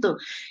pinto.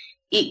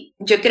 Y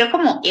yo creo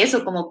como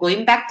eso, como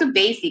going back to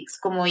basics,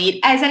 como ir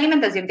a esa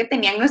alimentación que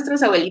tenían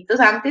nuestros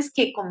abuelitos antes,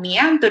 que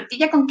comían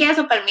tortilla con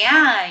queso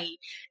palmeada y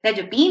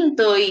gallo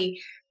pinto.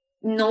 Y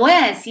no voy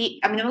a decir,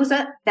 a mí no me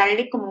gusta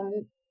darle como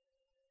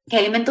que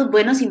hay alimentos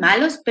buenos y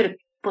malos, pero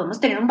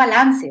podemos tener un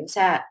balance, o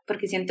sea,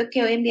 porque siento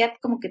que hoy en día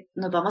como que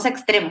nos vamos a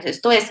extremos.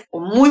 Esto es o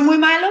muy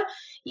malo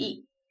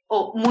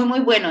o muy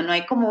bueno, no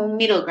hay como un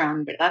middle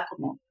ground, ¿verdad?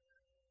 Como...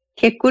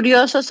 Qué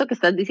curioso eso que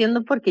estás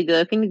diciendo, porque yo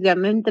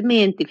definitivamente me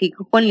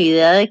identifico con la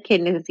idea de que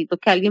necesito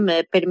que alguien me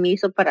dé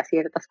permiso para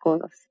ciertas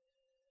cosas.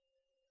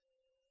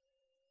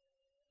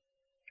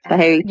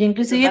 Yo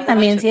inclusive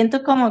también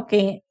siento como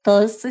que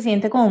todo se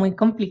siente como muy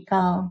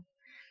complicado.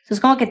 Entonces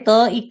como que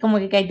todo, y como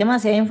que hay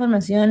demasiada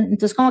información,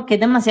 entonces como que es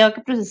demasiado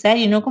que procesar,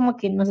 y uno como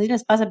que, no sé si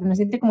les pasa, pero uno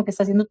siente como que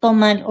está haciendo todo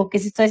mal, o que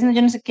si está haciendo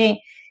yo no sé qué.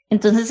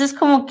 Entonces es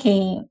como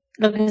que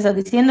lo que estás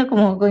diciendo,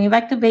 como going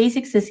back to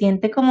basics, se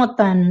siente como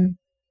tan,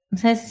 no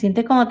sé, se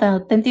siente como tan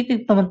auténtico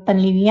y como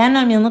tan liviano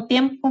al mismo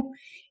tiempo.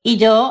 Y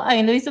yo,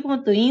 habiendo visto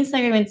como tu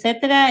Instagram,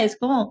 etcétera, es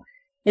como,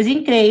 es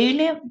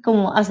increíble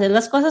como hacer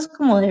las cosas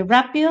como de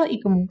rápido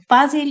y como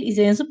fácil, y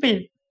se ven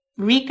súper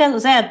ricas, o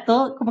sea,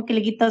 todo, como que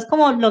le quitas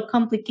como lo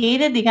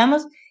complicated,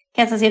 digamos,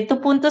 que hasta cierto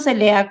punto se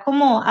le ha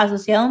como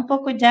asociado un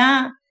poco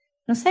ya,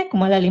 no sé,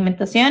 como a la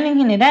alimentación en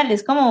general,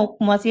 es como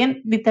hacían,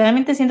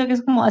 literalmente siento que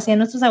es como hacían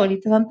nuestros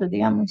abuelitos antes,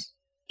 digamos.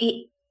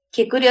 Y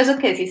qué curioso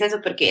que decís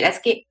eso, porque eras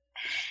que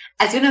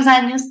hace unos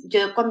años,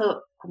 yo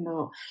cuando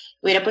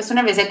hubiera puesto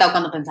una receta, o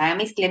cuando pensaba en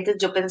mis clientes,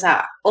 yo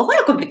pensaba, ojo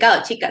lo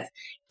complicado, chicas,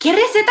 ¿qué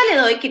receta le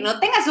doy que no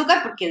tenga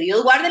azúcar? Porque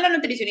Dios guarde a la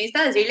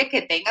nutricionista decirle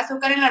que tenga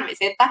azúcar en la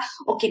receta,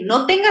 o que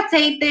no tenga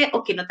aceite,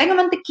 o que no tenga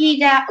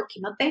mantequilla, o que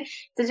no tenga...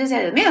 Entonces yo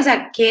decía, Dios mío, o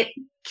sea,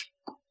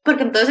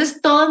 porque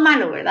entonces todo es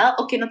malo, ¿verdad?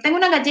 O que no tenga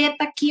una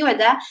galleta aquí o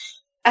allá,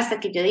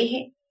 hasta que yo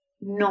dije,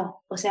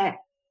 no, o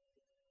sea,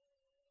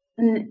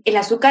 el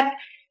azúcar...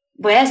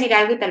 Voy a decir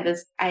algo y tal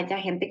vez haya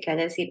gente que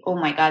vaya a decir, oh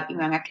my God, y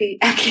me van a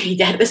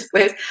acribillar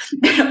después,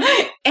 pero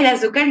el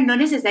azúcar no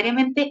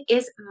necesariamente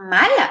es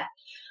mala.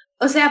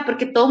 O sea,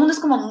 porque todo el mundo es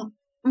como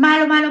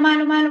malo,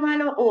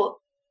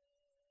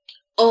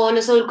 o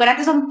los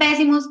edulcorantes son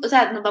pésimos, o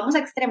sea, nos vamos a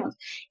extremos.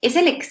 Es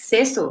el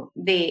exceso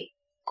de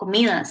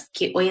comidas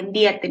que hoy en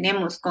día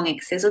tenemos con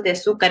excesos de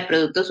azúcar,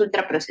 productos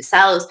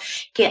ultraprocesados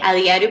que a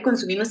diario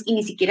consumimos y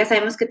ni siquiera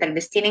sabemos que tal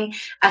vez tienen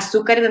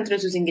azúcar dentro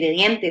de sus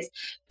ingredientes,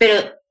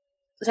 pero...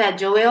 O sea,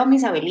 yo veo a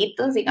mis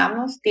abuelitos,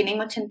 digamos,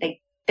 tienen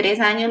 83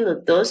 años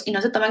los dos y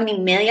no se toman ni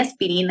media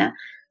aspirina,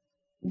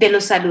 de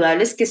los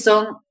saludables que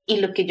son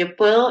y lo que yo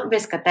puedo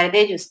rescatar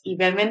de ellos. Y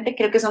realmente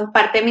creo que son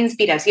parte de mi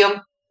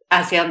inspiración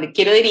hacia donde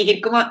quiero dirigir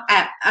como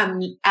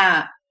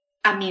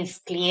a mis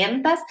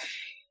clientas,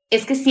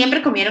 es que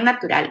siempre comieron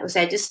natural. O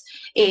sea, ellos,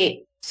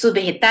 sus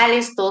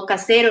vegetales, todo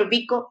casero,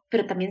 rico,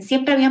 pero también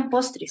siempre habían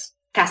postres.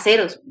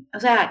 caseros. O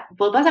sea,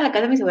 vos vas a la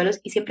casa de mis abuelos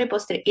y siempre hay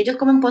postre. Y ellos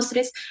comen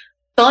postres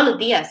todos los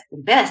días,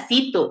 un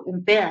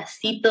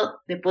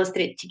pedacito de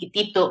postre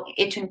chiquitito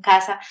hecho en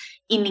casa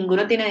y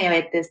ninguno tiene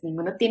diabetes,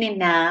 ninguno tiene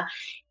nada.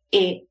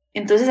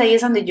 Entonces ahí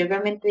es donde yo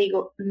realmente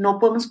digo, no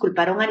podemos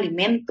culpar a un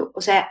alimento,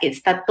 o sea,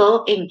 está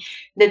todo en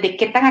desde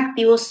qué tan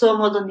activos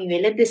somos, los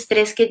niveles de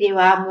estrés que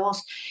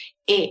llevamos,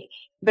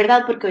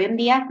 ¿verdad? Porque hoy en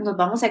día nos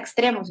vamos a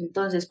extremos,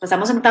 entonces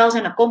pasamos sentados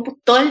en la compu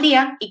todo el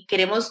día y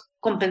queremos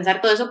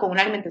compensar todo eso con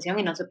una alimentación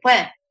y no se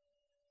puede.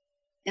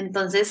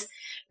 Entonces,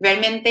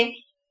 realmente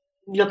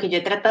lo que yo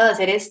he tratado de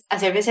hacer es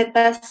hacer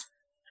recetas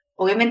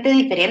obviamente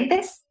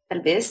diferentes, tal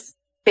vez,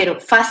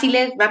 pero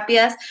fáciles,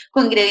 rápidas,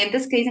 con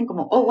ingredientes que dicen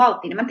como, oh, wow,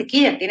 tiene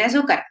mantequilla, tiene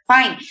azúcar,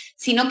 fine.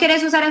 Si no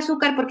quieres usar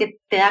azúcar porque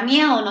te da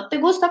miedo o no te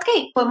gusta,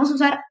 ok, podemos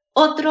usar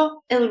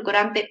otro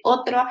edulcorante,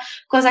 otra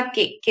cosa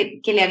que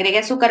le agregue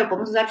azúcar o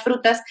podemos usar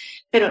frutas,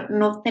 pero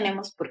no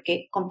tenemos por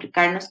qué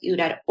complicarnos y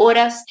durar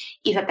horas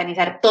y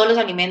satanizar todos los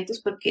alimentos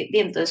porque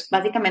entonces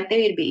básicamente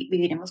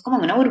viviremos como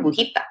en una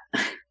burbujita.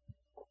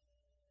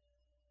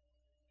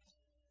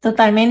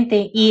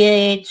 Totalmente, y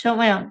de hecho,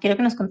 bueno, quiero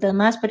que nos contes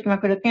más porque me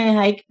acuerdo que en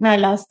el hike me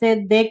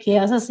hablaste de que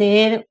ibas a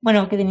hacer,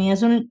 bueno, que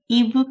tenías un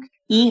ebook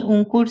y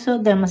un curso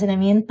de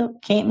almacenamiento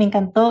que me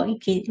encantó y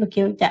que lo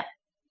quiero ya.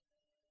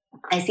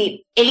 Ay,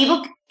 sí, el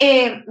ebook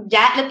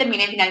ya lo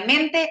terminé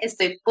finalmente,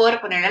 estoy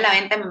por ponerlo a la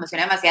venta, me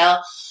emociona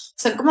demasiado.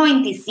 Son como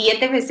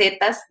 27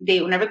 recetas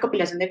de una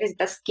recopilación de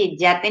recetas que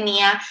ya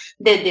tenía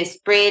desde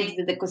spreads,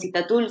 desde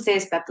cositas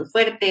dulces, platos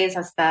fuertes,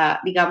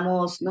 hasta,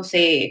 digamos, no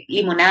sé,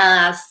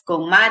 limonadas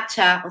con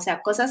matcha, o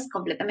sea, cosas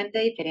completamente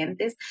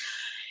diferentes.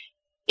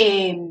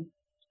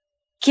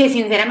 Que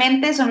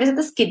sinceramente son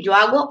recetas que yo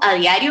hago a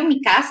diario en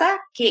mi casa,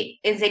 que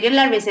en serio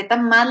la receta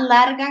más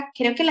larga,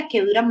 creo que la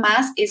que dura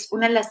más es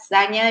una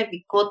lasaña de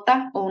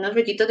ricota o unos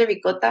rollitos de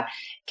ricota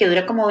que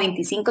dura como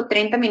 25,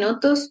 30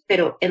 minutos,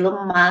 pero es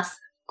lo más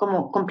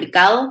como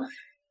complicado.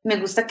 Me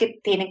gusta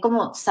que tiene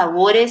como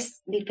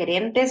sabores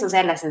diferentes, o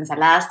sea, las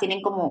ensaladas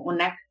tienen como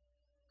una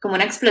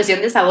explosión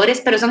de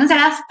sabores, pero son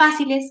ensaladas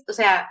fáciles, o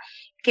sea,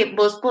 que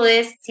vos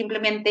podés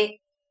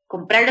simplemente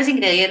comprar los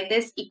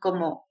ingredientes y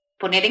como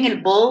poner en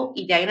el bowl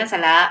y ya hay una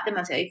ensalada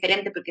demasiado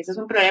diferente, porque eso es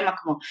un problema,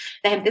 como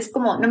la gente es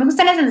como, no me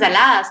gustan las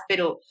ensaladas,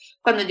 pero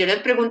cuando yo les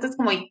pregunto es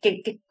como,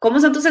 ¿cómo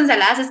son tus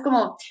ensaladas? Es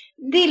como,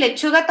 di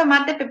lechuga,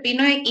 tomate,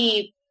 pepino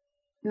y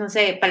no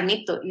sé,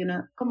 palmito, y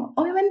uno como,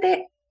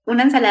 obviamente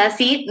una ensalada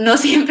así no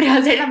siempre va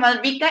a ser la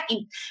más rica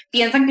y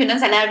piensan que una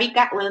ensalada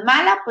rica o es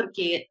mala,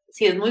 porque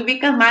si es muy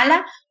rica es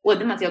mala o es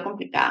demasiado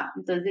complicada.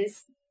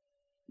 Entonces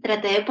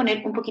traté de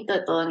poner un poquito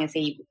de todo en ese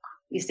ebook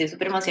y estoy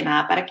súper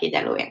emocionada para que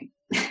ya lo vean.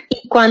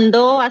 ¿Y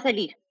cuándo va a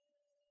salir?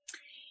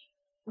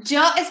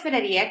 Yo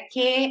esperaría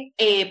que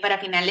para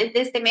finales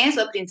de este mes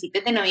o a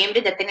principios de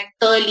noviembre ya tener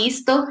todo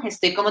listo.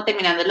 Estoy como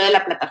terminando lo de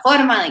la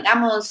plataforma,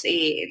 digamos,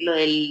 lo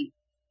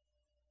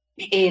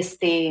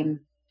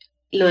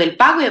del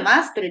pago y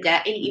demás, pero ya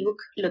el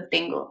ebook lo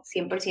tengo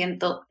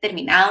 100%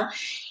 terminado.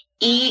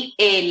 Y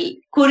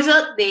el curso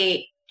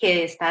que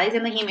está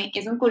diciendo Jimé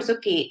es un curso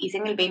que hice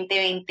en el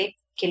 2020,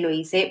 que lo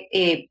hice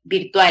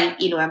virtual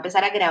y lo voy a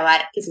empezar a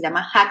grabar, que se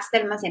llama Hacks de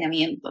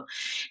Almacenamiento.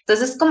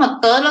 Entonces, como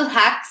todos los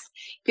hacks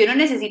que uno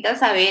necesita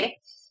saber,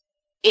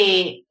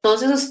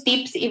 todos esos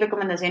tips y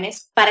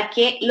recomendaciones para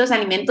que los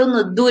alimentos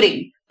nos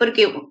duren,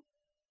 porque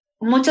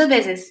muchas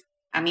veces,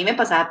 a mí me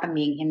pasaba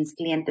también en mis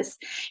clientes,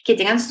 que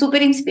llegan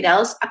súper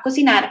inspirados a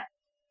cocinar,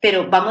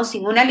 pero vamos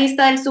sin una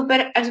lista del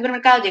al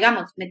supermercado,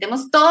 llegamos,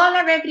 metemos todo en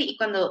la refri y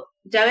cuando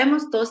ya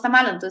vemos todo está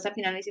malo, entonces al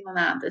final no hicimos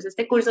nada. Entonces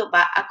este curso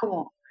va a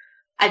como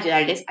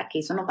ayudarles a que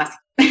eso no pase.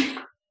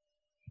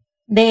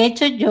 De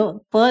hecho,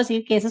 yo puedo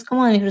decir que eso es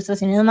como de mis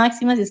frustraciones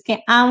máximas y es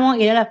que amo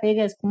ir a la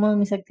feria, es como de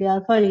mis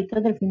actividades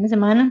favoritas del fin de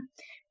semana,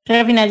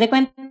 pero al final de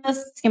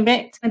cuentas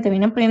siempre se me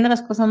terminan poniendo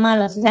las cosas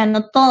malas, o sea,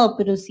 no todo,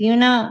 pero sí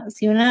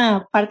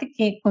una parte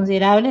que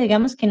considerable,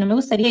 digamos, que no me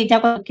gustaría y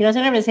ya cuando quiero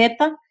hacer la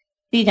receta,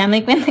 y ya me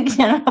di cuenta que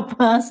ya no la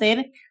puedo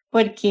hacer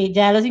porque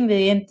ya los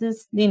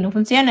ingredientes no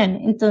funcionan,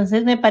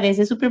 entonces me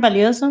parece súper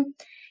valioso.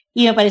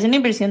 Y me parece una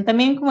inversión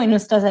también como en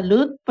nuestra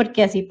salud,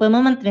 porque así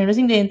podemos mantener los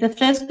ingredientes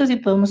frescos y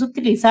podemos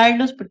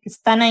utilizarlos porque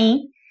están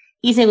ahí.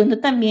 Y segundo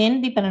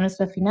también para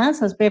nuestras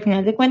finanzas, pero al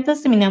final de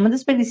cuentas terminamos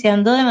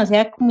desperdiciando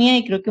demasiada comida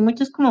y creo que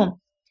mucho es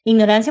como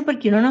ignorancia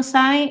porque uno no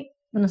sabe,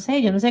 no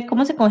sé, yo no sé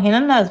cómo se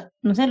congelan las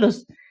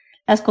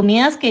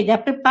comidas que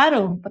ya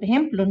preparo, por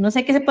ejemplo. No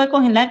sé qué se puede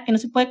congelar, qué no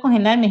se puede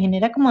congelar, me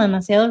genera como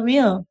demasiado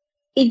ruido.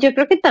 Y yo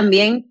creo que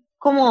también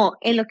como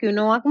en lo que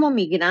uno va como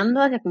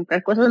migrando hacia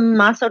comprar cosas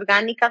más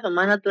orgánicas o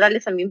más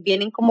naturales, también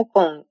vienen como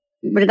con,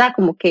 ¿verdad?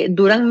 Como que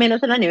duran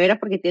menos en la nevera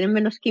porque tienen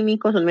menos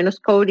químicos o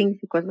menos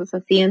coatings y cosas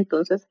así.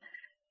 Entonces,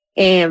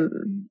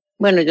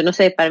 bueno, yo no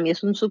sé, para mí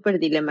es un súper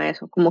dilema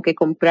eso, como que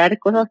comprar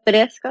cosas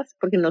frescas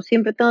porque no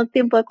siempre tengo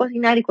tiempo de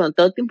cocinar y cuando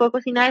tengo tiempo de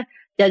cocinar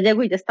ya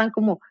llego y ya están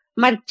como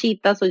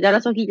marchitas o ya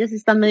las hojillas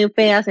están medio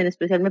feas. En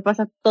especial me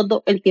pasa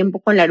todo el tiempo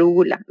con la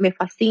arúgula. Me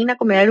fascina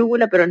comer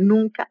arúgula, pero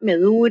nunca me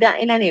dura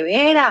en la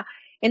nevera.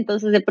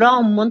 Entonces he probado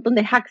un montón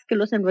de hacks, que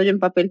los enrollo en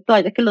papel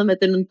toalla, que los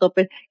meto en un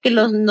topper, que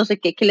los no sé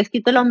qué, que les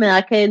quito la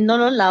humedad, que no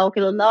los lavo,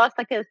 que los lavo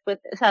hasta que después,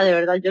 o sea, de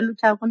verdad, yo he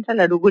luchado contra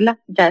la arúgula,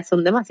 ya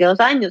son demasiados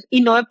años,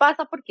 y no me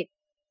pasa porque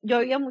yo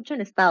vivía mucho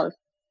en Estados,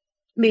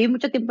 viví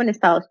mucho tiempo en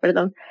Estados,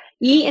 perdón,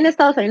 y en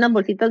Estados hay unas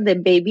bolsitas de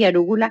baby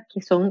arúgula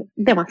que son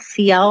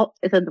demasiado,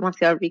 esa es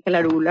demasiado rica la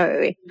arúgula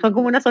bebé, son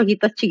como unas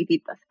hojitas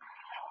chiquititas,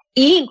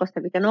 y en Costa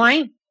Rica no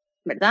hay,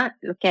 ¿verdad?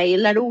 Lo que hay es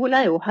la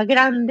arúgula de hoja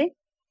grande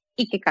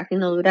y que casi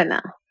no dura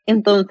nada.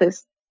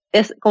 Entonces,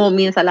 es como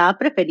mi ensalada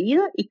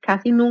preferida y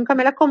casi nunca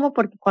me la como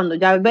porque cuando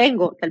ya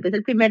vengo, tal vez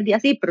el primer día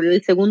sí, pero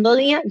el segundo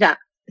día ya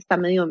está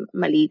medio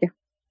malilla.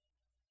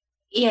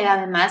 Y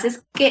además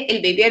es que el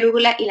baby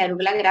arúgula y la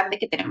arúgula grande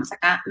que tenemos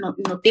acá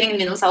no tienen el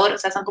mismo sabor, o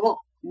sea, son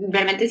como,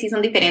 realmente sí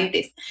son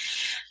diferentes.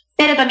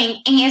 Pero también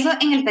en eso,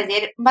 en el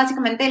taller,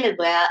 básicamente les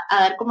voy a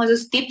dar como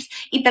esos tips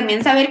y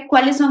también saber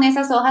cuáles son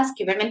esas hojas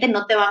que realmente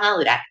no te van a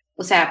durar.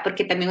 O sea,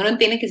 porque también uno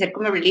tiene que ser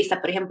como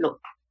realista. Por ejemplo,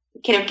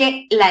 creo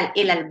que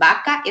el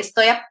albahaca es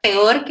todavía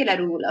peor que la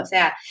arúgula. O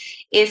sea,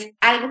 es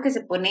algo que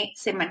se pone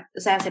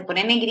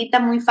negrita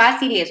muy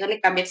fácil y eso le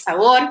cambia el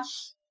sabor.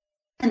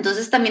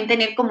 Entonces también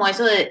tener como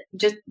eso de,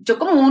 yo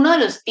como uno de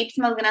los tips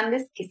más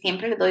grandes que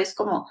siempre les doy es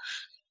como,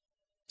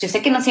 yo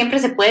sé que no siempre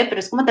se puede, pero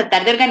es como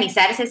tratar de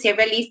organizarse, ser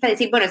realista,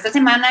 decir, bueno, esta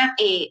semana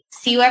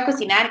sí voy a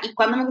cocinar y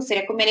cuándo me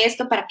gustaría comer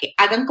esto, para que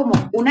hagan como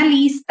una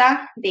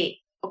lista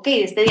de, ok,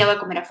 este día voy a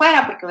comer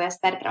afuera porque voy a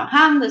estar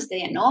trabajando, este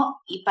día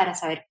no, y para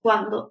saber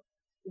cuándo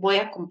voy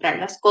a comprar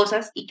las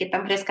cosas y qué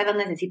tan frescas las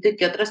necesito y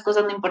qué otras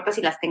cosas, no importa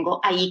si las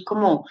tengo ahí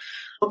como,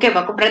 ok,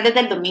 voy a comprar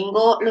desde el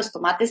domingo los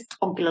tomates,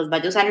 aunque los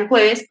vaya a usar el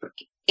jueves,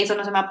 porque eso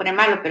no se me va a poner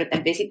malo, pero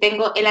tal vez si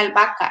tengo el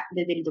albahaca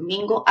desde el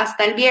domingo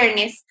hasta el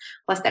viernes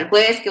o hasta el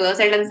jueves que voy a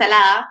hacer la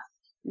ensalada,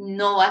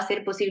 no va a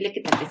ser posible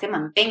que tal vez se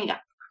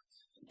mantenga.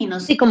 Y no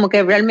sé. Sí, como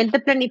que realmente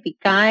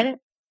planificar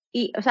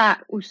y, o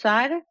sea,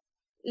 usar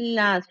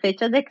las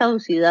fechas de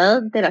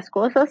caducidad de las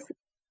cosas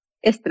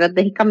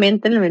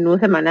estratégicamente en el menú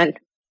semanal.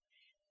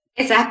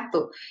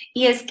 Exacto.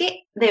 Y es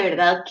que de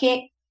verdad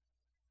que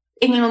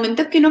en el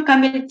momento que uno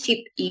cambia el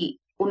chip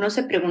y uno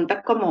se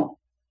pregunta como,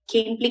 ¿qué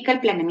implica el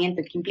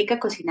planeamiento? ¿Qué implica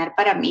cocinar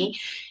para mí?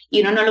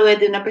 Y uno no lo ve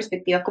de una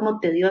perspectiva como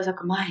tediosa,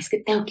 como, ay, es que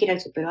tengo que ir al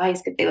súper, ay,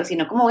 es que tengo,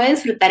 sino como voy a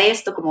disfrutar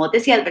esto, como vos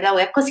decías, ¿verdad?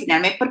 Voy a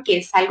cocinarme porque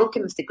es algo que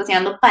me estoy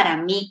cocinando para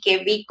mí, qué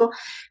rico.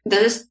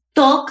 Entonces,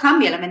 todo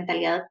cambia, la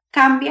mentalidad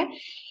cambia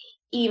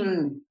y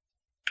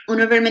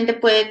uno realmente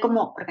puede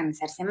como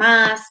organizarse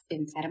más,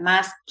 pensar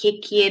más, qué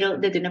quiero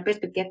desde una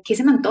perspectiva, qué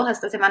se me antoja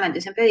esta semana. Yo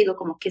siempre digo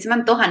como, qué se me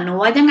antoja, no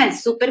vayan al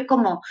súper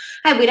como,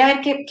 ay, voy a ir a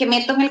ver qué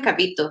meto en el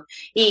carrito.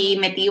 Y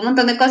metí un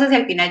montón de cosas y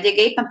al final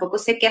llegué y tampoco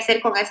sé qué hacer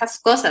con esas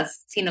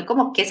cosas, sino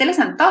como, ¿qué se les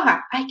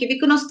antoja? Ay, qué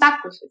rico unos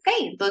tacos. Ok,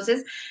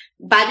 entonces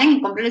vayan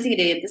y compren los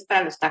ingredientes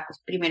para los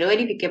tacos. Primero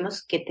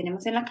verifiquemos qué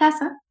tenemos en la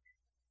casa,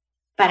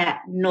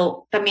 para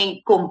no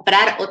también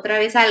comprar otra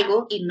vez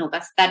algo y no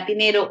gastar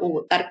dinero o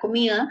botar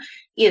comida,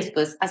 y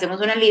después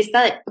hacemos una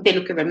lista de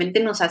lo que realmente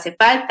nos hace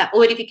falta, o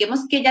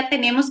verifiquemos que ya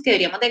tenemos que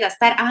deberíamos de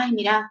gastar. Ay,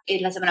 mira,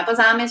 la semana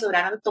pasada me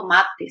sobraron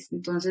tomates,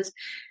 entonces,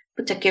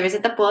 pucha, ¿qué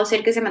receta puedo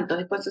hacer que se me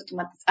antoje con estos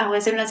tomates? Ah, voy a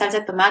hacer una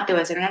salsa de tomate,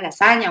 voy a hacer una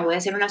lasaña, voy a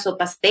hacer una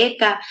sopa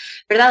azteca,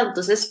 ¿verdad?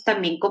 Entonces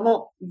también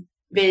como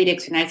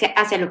redireccionarse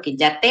hacia lo que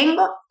ya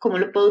tengo, cómo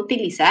lo puedo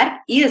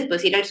utilizar, y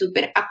después ir al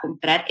súper a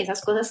comprar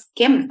esas cosas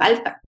que me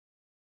faltan.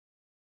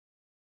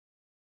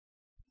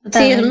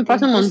 Sí, eso me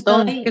pasa un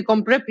montón, que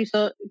compro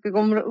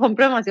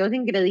demasiados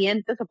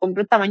ingredientes o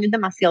compro tamaños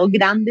demasiado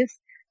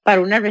grandes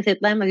para una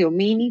receta demasiado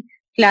mini,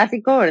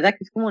 clásico, ¿verdad?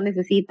 Que es como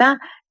necesita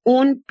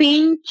un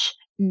pinch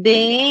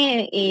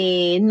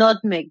de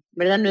nutmeg,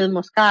 ¿verdad? Nuez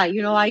moscada, y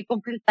uno va y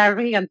compra el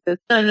tarro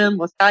gigantesco de nuez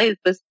moscada y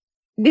después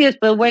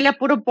huele a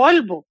puro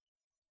polvo.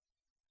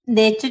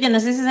 De hecho, yo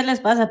no sé si se les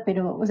pasa,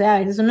 pero, o sea, a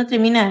veces uno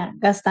termina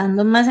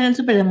gastando más en el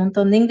súper de un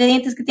montón de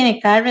ingredientes que tiene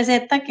cada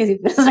receta que si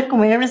fueras a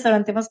comer en el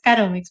restaurante más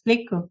caro, me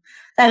explico. O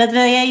sea, el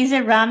otro día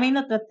hice ramen,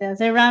 o traté de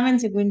hacer ramen,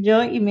 según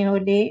yo, y me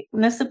volé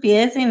una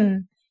estupidez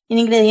en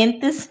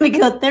ingredientes, me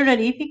quedó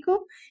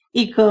terrorífico,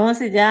 y cómo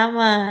se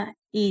llama,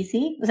 y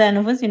sí, o sea,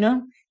 no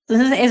funcionó.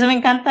 Entonces, eso me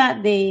encanta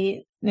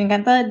de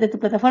tu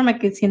plataforma,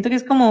 que siento que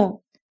es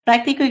como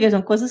práctico y que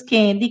son cosas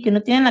que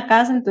uno tiene en la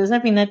casa, entonces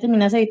al final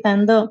terminas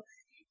evitando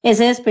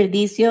ese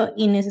desperdicio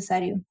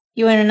innecesario.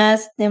 Y bueno,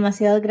 Naz,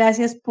 demasiadas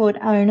gracias por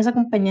habernos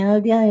acompañado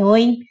el día de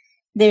hoy.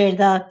 De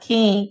verdad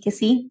que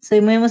sí,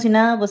 estoy muy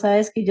emocionada. Vos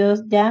sabes que yo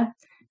ya,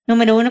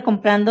 número uno,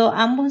 comprando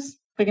ambos,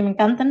 porque me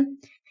encantan.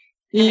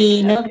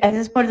 Y no,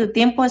 gracias por tu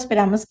tiempo.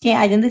 Esperamos que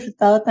hayan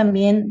disfrutado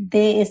también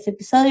de este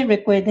episodio. Y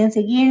recuerden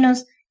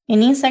seguirnos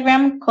en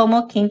Instagram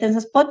como Qué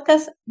Intensas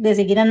Podcast, de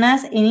seguir a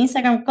Naz en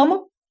Instagram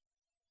como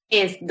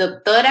es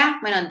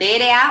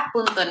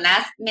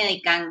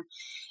DRA.NazMedican.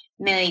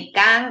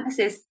 Medican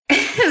es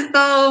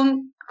todo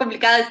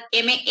complicado,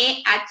 es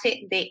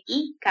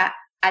MEHDIKHAN.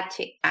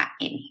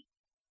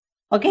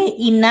 Ok,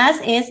 y Naz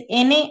es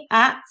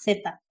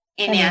NAZ.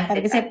 NAZ,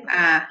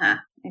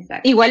 ajá,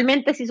 exacto.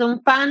 Igualmente, si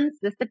son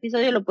fans de este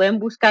episodio, lo pueden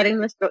buscar en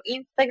nuestro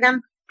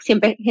Instagram,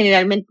 Siempre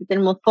generalmente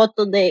tenemos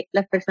fotos de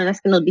las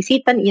personas que nos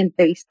visitan y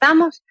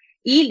entrevistamos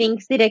y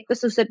links directos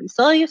a sus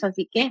episodios,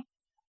 así que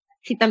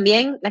si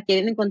también la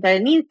quieren encontrar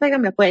en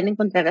Instagram, la pueden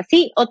encontrar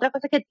así. Otra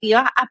cosa que te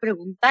iba a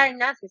preguntar,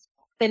 Naz, es,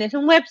 ¿tenés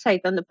un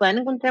website donde puedan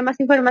encontrar más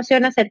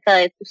información acerca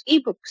de tus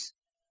ebooks?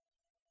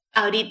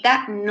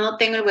 Ahorita no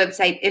tengo el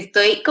website,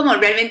 estoy como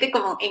realmente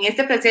como en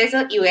este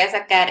proceso y voy a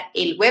sacar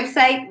el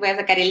website, voy a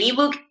sacar el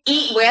ebook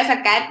y voy a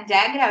sacar,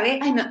 ya grabé,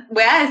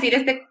 voy a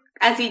decir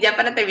así ya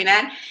para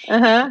terminar.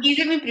 Ajá.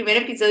 Hice mi primer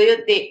episodio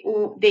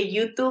de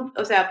YouTube,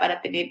 o sea,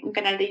 para tener un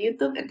canal de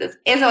YouTube, entonces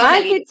eso va a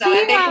salir, va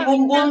a tener como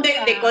un boom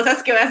de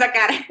cosas que voy a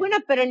sacar. Bueno,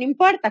 pero no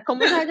importa,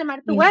 ¿cómo se va a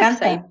llamar tu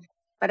website?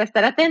 Para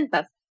estar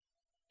atentas.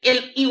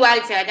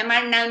 Igual se va a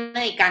llamar Naz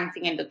Medican,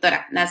 sin el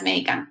doctora, Naz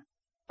Medican.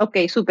 Ok,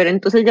 súper,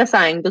 entonces ya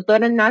saben,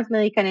 doctora Naz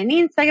Medican en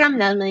Instagram,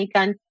 Naz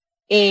Medican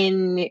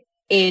en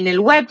el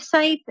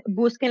website,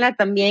 búsquenla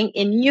también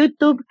en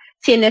YouTube.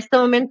 Si en este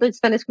momento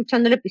están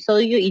escuchando el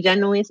episodio y ya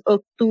no es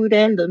octubre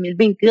del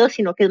 2022,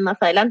 sino que es más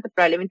adelante,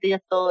 probablemente ya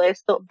todo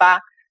esto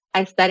va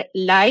a estar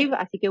live,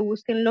 así que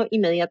búsquenlo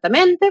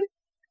inmediatamente.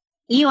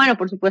 Y bueno,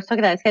 por supuesto,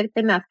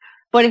 agradecerte, Naz,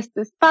 por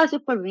este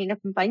espacio, por venir a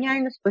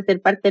acompañarnos, por ser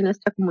parte de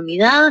nuestra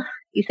comunidad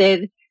y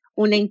ser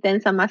una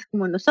intensa más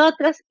como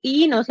nosotras.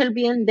 Y no se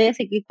olviden de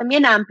seguir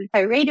también a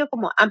Amplify Radio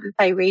como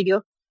Amplify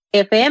Radio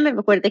FM.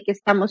 Recuerde que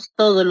estamos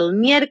todos los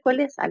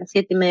miércoles a las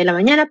 7:30 de la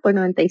mañana por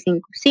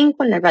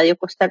 95.5 en la radio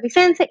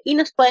costarricense y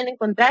nos pueden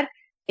encontrar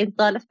en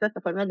todas las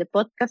plataformas de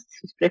podcast,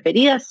 sus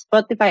preferidas,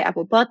 Spotify,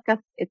 Apple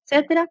Podcasts,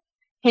 etcétera.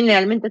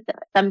 Generalmente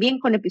también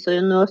con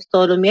episodios nuevos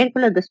todos los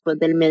miércoles después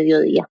del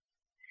mediodía.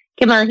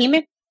 ¿Qué más,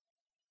 Jimé?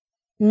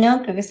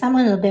 No, creo que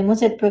nos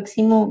vemos el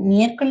próximo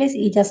miércoles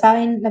y ya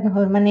saben, la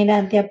mejor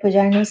manera de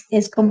apoyarnos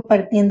es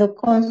compartiendo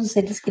con sus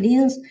seres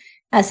queridos,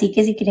 así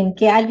que si creen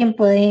que alguien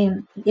puede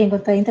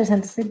encontrar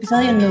interesante este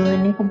episodio, no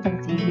duden en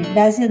compartirlo.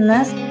 Gracias,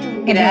 Naz.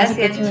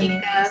 Gracias,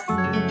 chicas.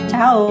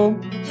 Chao.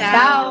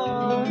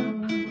 Chao.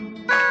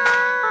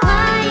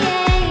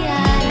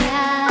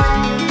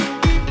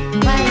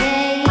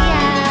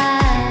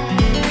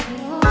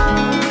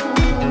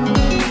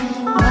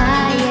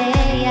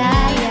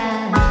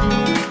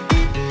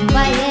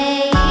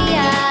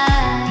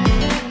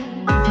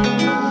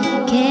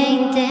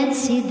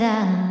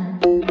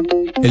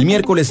 El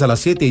miércoles a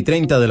las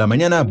 7:30 de la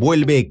mañana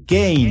vuelve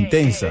Qué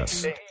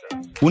Intensas,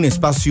 un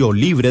espacio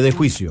libre de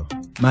juicio.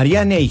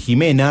 Mariana y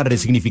Jimena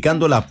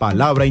resignificando la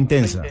palabra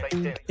intensa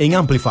en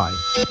Amplify.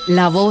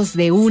 La voz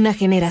de una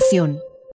generación.